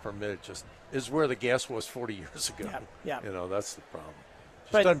gallons per minute just is where the gas was 40 years ago. Yeah. You know, that's the problem.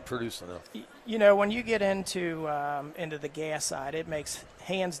 Just But- doesn't produce enough. When you get into the gas side, it makes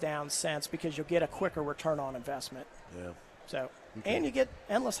hands down sense because you'll get a quicker return on investment. Yeah. So, and you get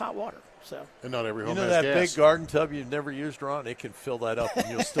endless hot water. So, And not every home You know has that gas. big garden tub you've never used, Ron? It can fill that up and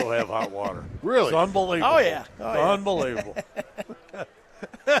you'll still have hot water. Really? It's unbelievable. Oh, yeah. Oh, yeah. Unbelievable.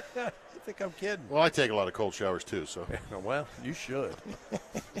 I think I'm kidding. Well, I take a lot of cold showers too, so. Well, you should.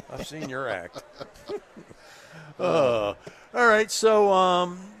 I've seen your act. All right,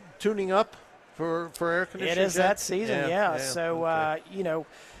 so tuning up for air conditioning. it is that season, yeah. So, okay.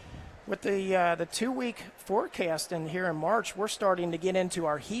 With the 2-week forecast in here in March, we're starting to get into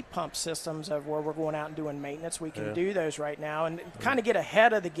our heat pump systems of where we're going out and doing maintenance. We can do those right now and kind of get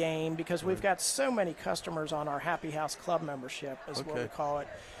ahead of the game because we've got so many customers on our Happy House Club membership, is what we call it,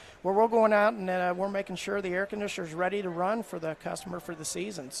 where we're going out and we're making sure the air conditioner is ready to run for the customer for the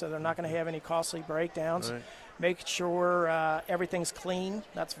season, so they're not going to have any costly breakdowns. Right. Make sure everything's clean.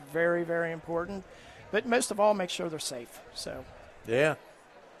 That's very, very important. But most of all, make sure they're safe. So. Yeah.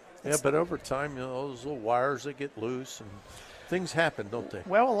 Yeah, but over time, those little wires that get loose and things happen, don't they?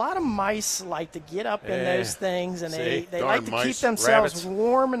 Well, a lot of mice like to get up in those things, and they like to Darn keep mice, themselves rabbits.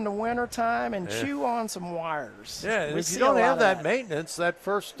 warm in the wintertime and chew on some wires. Yeah, and We if you see don't a lot have of that maintenance, that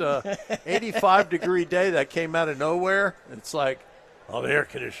first 85-degree day that came out of nowhere, it's like, oh, the air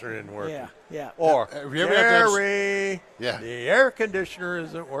conditioner isn't working. Yeah, yeah. Or, Have you ever had to have- Gary, Yeah. the air conditioner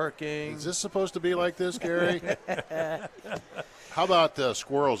isn't working. Is this supposed to be like this, Gary? How about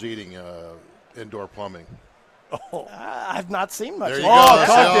squirrels eating indoor plumbing? I've not seen much. There of you that.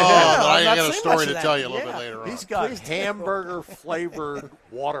 go. I've I not got a seen story much to of tell that. you a little bit later on. He's got hamburger-flavored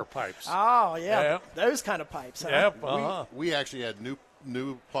water pipes. Oh, yeah. Yep. Those kind of pipes. Huh? Yep. We actually had new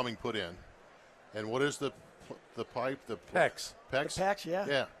plumbing put in. And what is the pipe? The PEX. PEX? The PEX, yeah.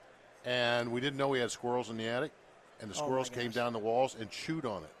 Yeah. And we didn't know we had squirrels in the attic. And the squirrels came down the walls and chewed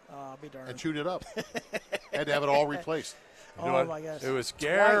on it. Oh, I'll be darned. And chewed it up. Had to have it all replaced. Oh, my gosh. It was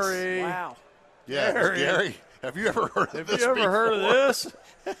Gary. Twice. Wow. Yeah, Gary. Have you ever heard of this? Heard of this?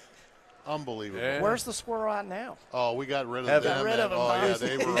 Unbelievable. Yeah. Where's the squirrel at now? Oh, we got rid of them. Got rid of them. Oh, yeah,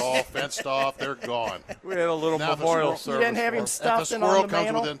 they were all fenced off. They're gone. We had a little Now memorial service. You didn't have him stuffed If in the on squirrel the comes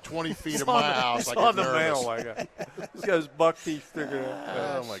mantle? within 20 feet of my house, I It's get on the nervous. mantle. He's got his buck teeth sticking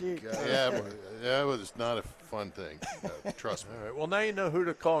out. Oh, my God. Yeah, it was not a fun thing. Trust me. All right. Well, now you know who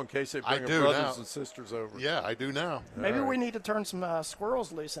to call in case they bring their brothers and sisters over. Yeah, I do now. Maybe we need to turn some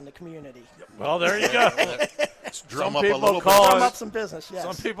squirrels loose in the community. Well, there you go. Drum Some up a people little call Drum it. up some business, yes.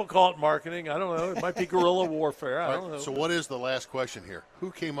 Some people call it marketing. I don't know. It might be guerrilla warfare. I don't know. So what is the last question here?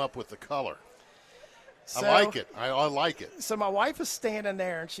 Who came up with the color? So- I like it. I like it. So my wife is standing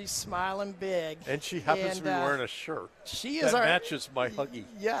there, and she's smiling big. And she happens to be wearing a shirt. She is that matches my Huggy.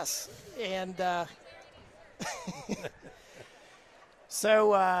 Yes. And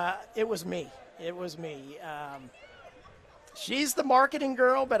so it was me. It was me. She's the marketing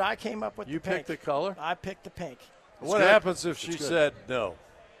girl, but I came up with You the pink. picked the color? I picked the pink. What good. happens if she It's good. said no?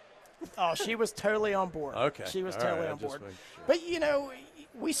 Oh, she was totally on board. Okay. She was All totally right, on I just board. make sure. But, you know,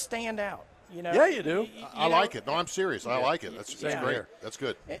 we stand out. You know, Yeah, you do. I like it. No, I'm serious. I like it. That's Yeah. great. That's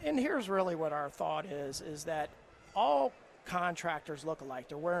good. And here's really what our thought is that all contractors look alike.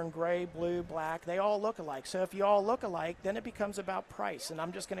 They're wearing gray, blue, black. They all look alike. So if you all look alike, then it becomes about price. And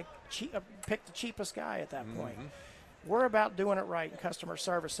I'm just going to pick the cheapest guy at that point. We're about doing it right in customer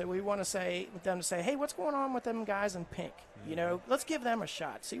service. So we want to say with them to say, hey, what's going on with them guys in pink? You know, let's give them a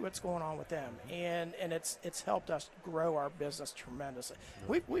shot, see what's going on with them. And it's helped us grow our business tremendously.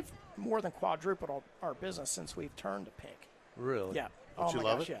 We've more than quadrupled our business since we've turned to pink. Really? Yeah. Don't oh you my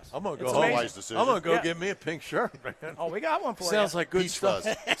love gosh, it? yes. I'm gonna go It's home. amazing. Wise decision. I'm gonna go Yeah. get me a pink shirt, man. Oh, we got one for Sounds you. like good Peach stuff.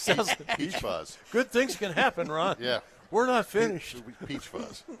 fuzz. Sounds like Peach fuzz. Good things can happen, Ron. Yeah. We're not finished. Peach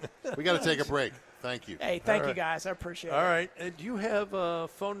fuzz. We got to take a break. Thank you. Hey, thank All you right. guys. I appreciate All it. right. Do you have a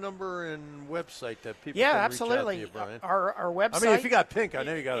phone number and website that people Yeah, can absolutely. reach out to you, Brian? Our website. I mean, if you got pink, I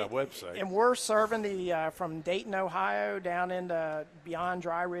know you got a website. And we're serving the from Dayton, Ohio, down into beyond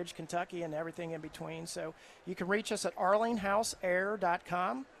Dry Ridge, Kentucky, and everything in between. So you can reach us at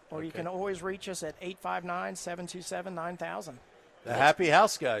arlinghouseair.com, or you can always reach us at 859-727-9000. The Happy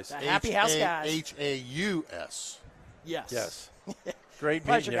House guys. The Happy House guys. H-A-U-S. Yes. Yes. Great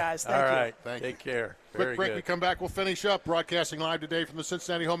Pleasure, meeting you. guys. Thank All you. right. Thank Take you. care. Quick Very break. good. We come back. We'll finish up. Broadcasting live today from the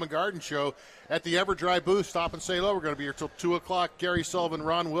Cincinnati Home and Garden Show at the Everdry booth. Stop and say hello. We're going to be here till 2 o'clock. Gary Sullivan,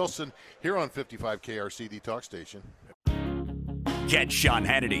 Ron Wilson here on 55 KRC, the talk station. Catch Sean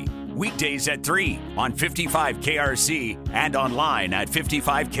Hannity weekdays at 3 on 55 KRC and online at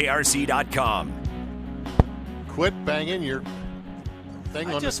 55krc.com. Quit banging your thing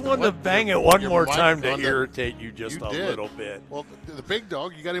I on just the, wanted to bang it one your more mic time to on the- irritate you just You a did. little bit. Well, the big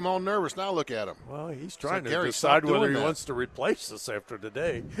dog, you got him all nervous. Now look at him. Well, he's trying to Gary, decide stop whether doing he that. wants to replace us after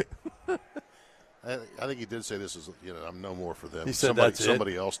today. I think he did say this is, I'm no more for them. He said that's it.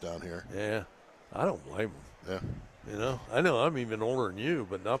 somebody else down here. Yeah. I don't blame him. Yeah. You know I'm even older than you,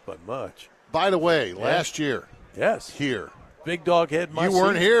 but not by much. By the way, last year, Yes. here, Big Dog had my You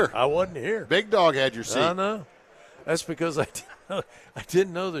weren't seat. here. I wasn't here. Big Dog had your seat. I know. That's because I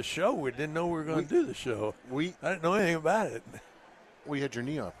didn't know the show. We didn't know we were going to do the show. I didn't know anything about it. We had your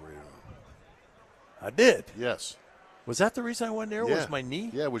knee operated on. I did. Yes. Was that the reason I wasn't there? Yeah. Was my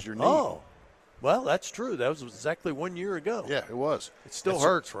knee? Yeah, it was your knee. Oh. Well, that's true. That was exactly 1 year ago. Yeah, it was. It still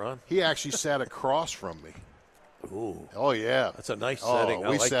hurts, Ron. He actually sat across from me. Ooh. Oh, yeah. That's a nice setting. I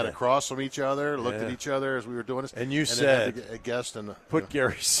We like sat that. across from each other, looked Yeah. at each other as we were doing this. And you then said, had a guest and put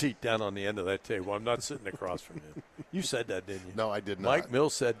Gary's seat down on the end of that table. I'm not sitting across from him. You said that, didn't you? No, I did not. Mike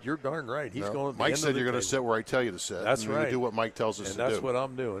Mills said, you're darn right. He's No. going to the Mike end said of the you're going to table. sit where I tell you to sit. That's and right. We do what Mike tells us And to do. that's what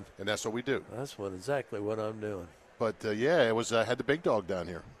I'm doing. And that's what we do. That's exactly what I'm doing. But, yeah, it was had the big dog down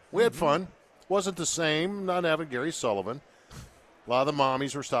here. We had fun. Wasn't the same, not having Gary Sullivan. A lot of the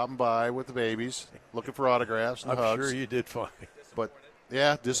mommies were stopping by with the babies, looking for autographs and I'm hugs. sure you did fine. But,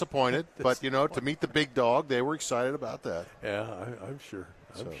 yeah, disappointed. But, to meet the big dog, they were excited about that. Yeah, I'm sure.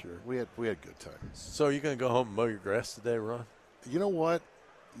 I'm So sure. We had good time. So you're going to go home and mow your grass today, Ron? You know what?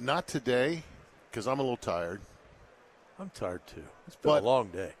 Not today, because I'm a little tired. I'm tired, too. It's been a long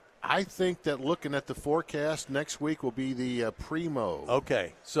day. I think that looking at the forecast, next week will be the primo.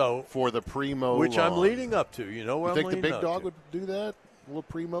 Okay, so for the primo, which lawn. I'm leading up to. You know what you I'm think leading the big up dog to. would do that? A little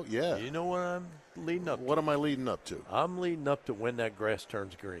primo? Yeah. You know what I'm leading up to? What am I leading up to? I'm leading up to when that grass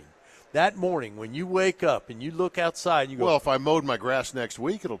turns green. That morning when you wake up and you look outside and you go, well, if I mowed my grass next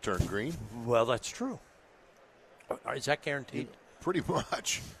week, it'll turn green. Well, that's true. Is that guaranteed? Pretty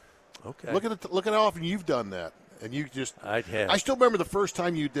much. Okay. Look at how often you've done that. And you just, I'd have. I still remember the first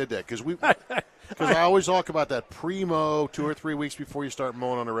time you did that because I always talk about that primo 2 or 3 weeks before you start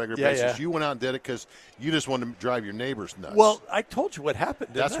mowing on a regular basis. Yeah. You went out and did it because you just wanted to drive your neighbors nuts. Well, I told you what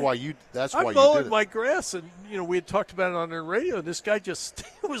happened. That's why you. That's why I'm you mowing did it. my grass, and we had talked about it on the radio. And this guy just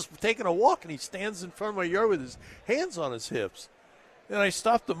was taking a walk, and he stands in front of my yard with his hands on his hips. And I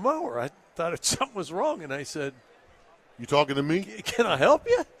stopped the mower. I thought something was wrong, and I said, "You talking to me? Can I help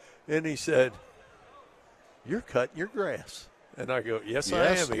you?" And he said, "You're cutting your grass." And I go, yes, I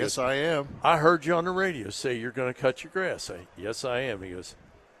am. Yes, I am. I heard you on the radio say you're going to cut your grass. I, yes, I am. He goes,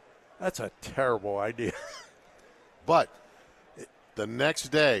 that's a terrible idea. But the next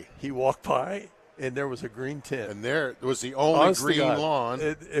day, he walked by, and there was a green tint. And there was the only Honest green lawn.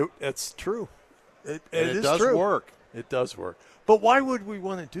 It's true. It does true. work. It does work. But why would we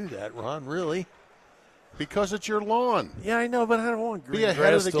want to do that, Ron, really? Because it's your lawn. Yeah, I know, but I don't want green ahead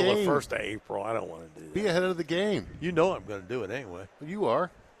grass of the till game. the 1st of April. I don't want to do that. Be ahead of the game. You know I'm going to do it anyway. You are.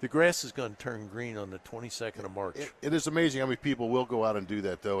 The grass is going to turn green on the 22nd of March. It is amazing how many people will go out and do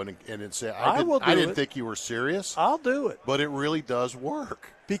that, though, and say, I didn't think you were serious. I'll do it. But it really does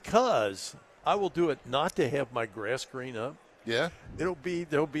work. Because I will do it not to have my grass green up. Yeah. There'll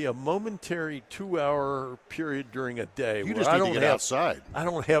be a momentary 2-hour period during a day You where just I need don't to get outside. I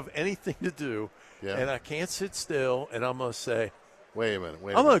don't have anything to do. Yeah. And I can't sit still, and I'm going to say, wait a minute.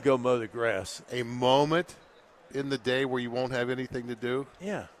 I'm going to go mow the grass. A moment in the day where you won't have anything to do?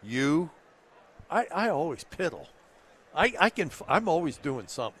 Yeah. I always piddle. I'm always doing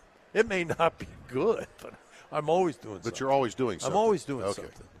something. It may not be good, but I'm always doing something. But you're always doing something. I'm always doing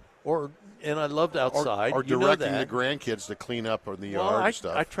something. And I loved outside. Or you directing know that. the grandkids to clean up in the Well, yard and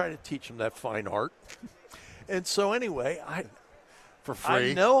stuff. I try to teach them that fine art. And so anyway, for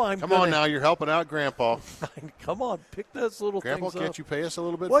free. I know I'm Come on now, you're helping out Grandpa. Come on, pick those little Grandpa, things up. can't you pay us a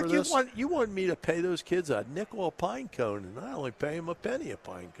little bit What for this? You want me to pay those kids a nickel a pine cone, and I only pay them a penny a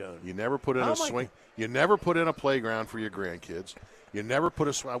pine cone. You never put in a swing. You never put in a playground for your grandkids. You never put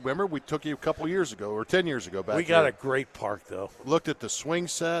a swing. Remember, we took you a couple years ago, or 10 years ago back We got a great park, though. Looked at the swing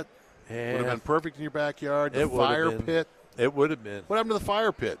set. Yeah. Would have been perfect in your backyard. The fire pit. It would have been. What happened to the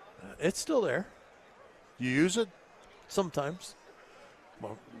fire pit? It's still there. You use it? Sometimes.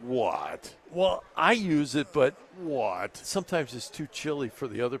 Well, what? Well, I use it, but what? Sometimes it's too chilly for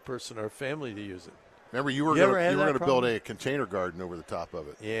the other person or family to use it. Remember, you were going to build a container garden over the top of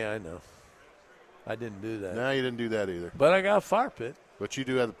it. Yeah, I know. I didn't do that. No, you didn't do that either. But I got a fire pit. But you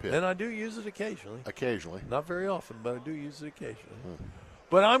do have a pit. And I do use it occasionally. Occasionally. Not very often, but I do use it occasionally.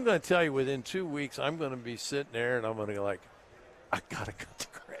 But I'm going to tell you, within 2 weeks, I'm going to be sitting there and I'm going to go like, I got to cut the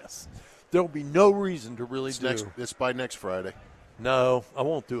grass. There'll be no reason to really do. It's by next Friday. No, I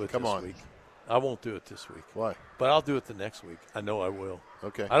won't do it this week. I won't do it this week. Why? But I'll do it the next week. I know I will.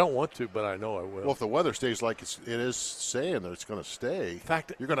 Okay. I don't want to, but I know I will. Well, if the weather stays like it is saying that it's going to stay, in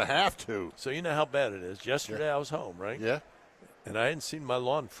fact, you're going to have to. So you know how bad it is. Yesterday I was home, right? Yeah. And I hadn't seen my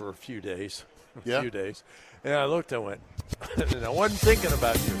lawn for a few days. Yeah. And I looked and went, and I wasn't thinking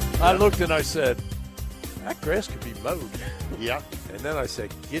about you. I looked and I said, that grass could be mowed. Yeah. And then I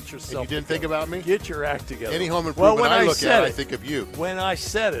said, get yourself And you didn't think about me? Get your act together. Any home improvement when I look at, it, I think of you. When I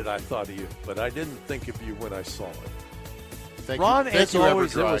said it, I thought of you. But I didn't think of you when I saw it. Ron, as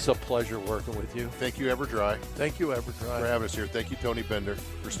always, it was a pleasure working with you. Thank you, EverDry. Thank you, EverDry. For having us here. Thank you, Tony Bender,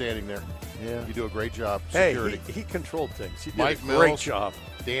 for standing there. Yeah. You do a great job. Hey, Security. he controlled things. He did Mike a great Mills, job.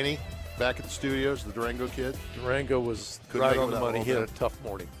 Danny, back at the studios, the Durango kid. Durango was Couldn't right make it on the without money. all He had a that. tough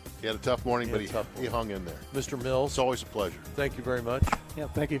morning. He had a tough morning, but he hung in there. Mr. Mills. It's always a pleasure. Thank you very much. Yeah,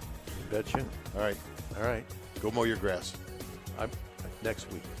 thank you. Betcha. All right. All right. Go mow your grass.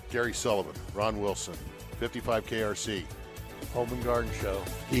 Next week. Gary Sullivan, Ron Wilson, 55 KRC. Home and Garden Show.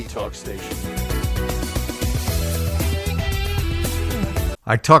 E-Talk Station.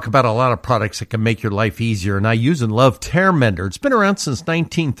 I talk about a lot of products that can make your life easier, and I use and love Tear Mender. It's been around since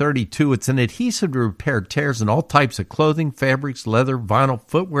 1932. It's an adhesive to repair tears in all types of clothing, fabrics, leather, vinyl,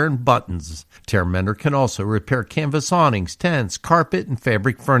 footwear, and buttons. Tear Mender can also repair canvas awnings, tents, carpet, and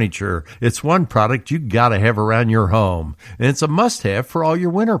fabric furniture. It's one product you gotta have around your home, and it's a must-have for all your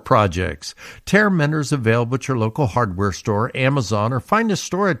winter projects. Tear Mender is available at your local hardware store, Amazon, or find a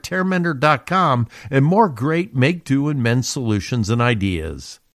store at tearmender.com, and more great make-do and mend solutions and ideas.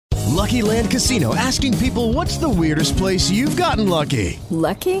 Lucky Land Casino, asking people, what's the weirdest place you've gotten lucky?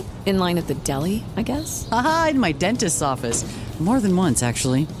 Lucky? In line at the deli, I guess? Aha, in my dentist's office. More than once,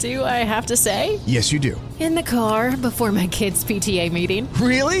 actually. Do I have to say? Yes, you do. In the car before my kids' PTA meeting.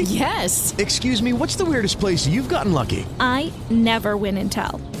 Really? Yes. Excuse me, what's the weirdest place you've gotten lucky? I never win and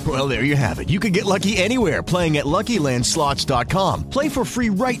tell. Well, there you have it. You can get lucky anywhere, playing at LuckyLandSlots.com. Play for free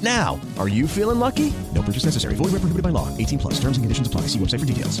right now. Are you feeling lucky? No purchase necessary. Void where prohibited by law. 18 plus. Terms and conditions apply. See website for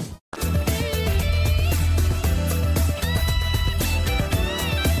details.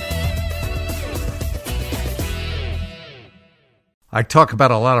 I talk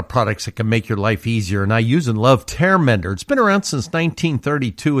about a lot of products that can make your life easier, and I use and love Tear Mender. It's been around since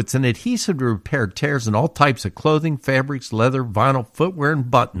 1932. It's an adhesive to repair tears in all types of clothing, fabrics, leather, vinyl, footwear, and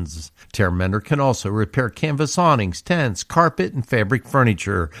buttons. Tear Mender can also repair canvas awnings, tents, carpet, and fabric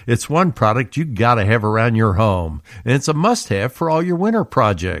furniture. It's one product you gotta have around your home, and it's a must-have for all your winter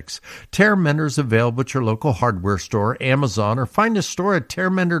projects. Tear Mender is available at your local hardware store, Amazon, or find a store at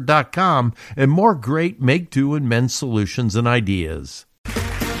tearmender.com, and more great make-do and mend solutions and ideas.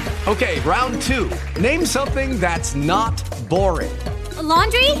 Okay, round two. Name something that's not boring. A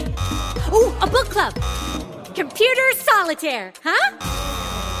laundry? Ooh, a book club. Computer solitaire, huh?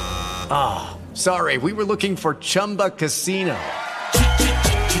 Ah, sorry, we were looking for Chumba Casino.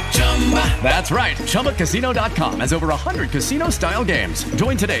 That's right, ChumbaCasino.com has over 100 casino-style games.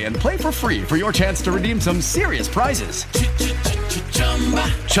 Join today and play for free for your chance to redeem some serious prizes.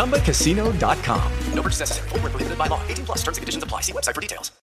 ChumbaCasino.com. No purchase necessary. Void where prohibited by law. 18 plus. Terms and conditions apply. See website for details.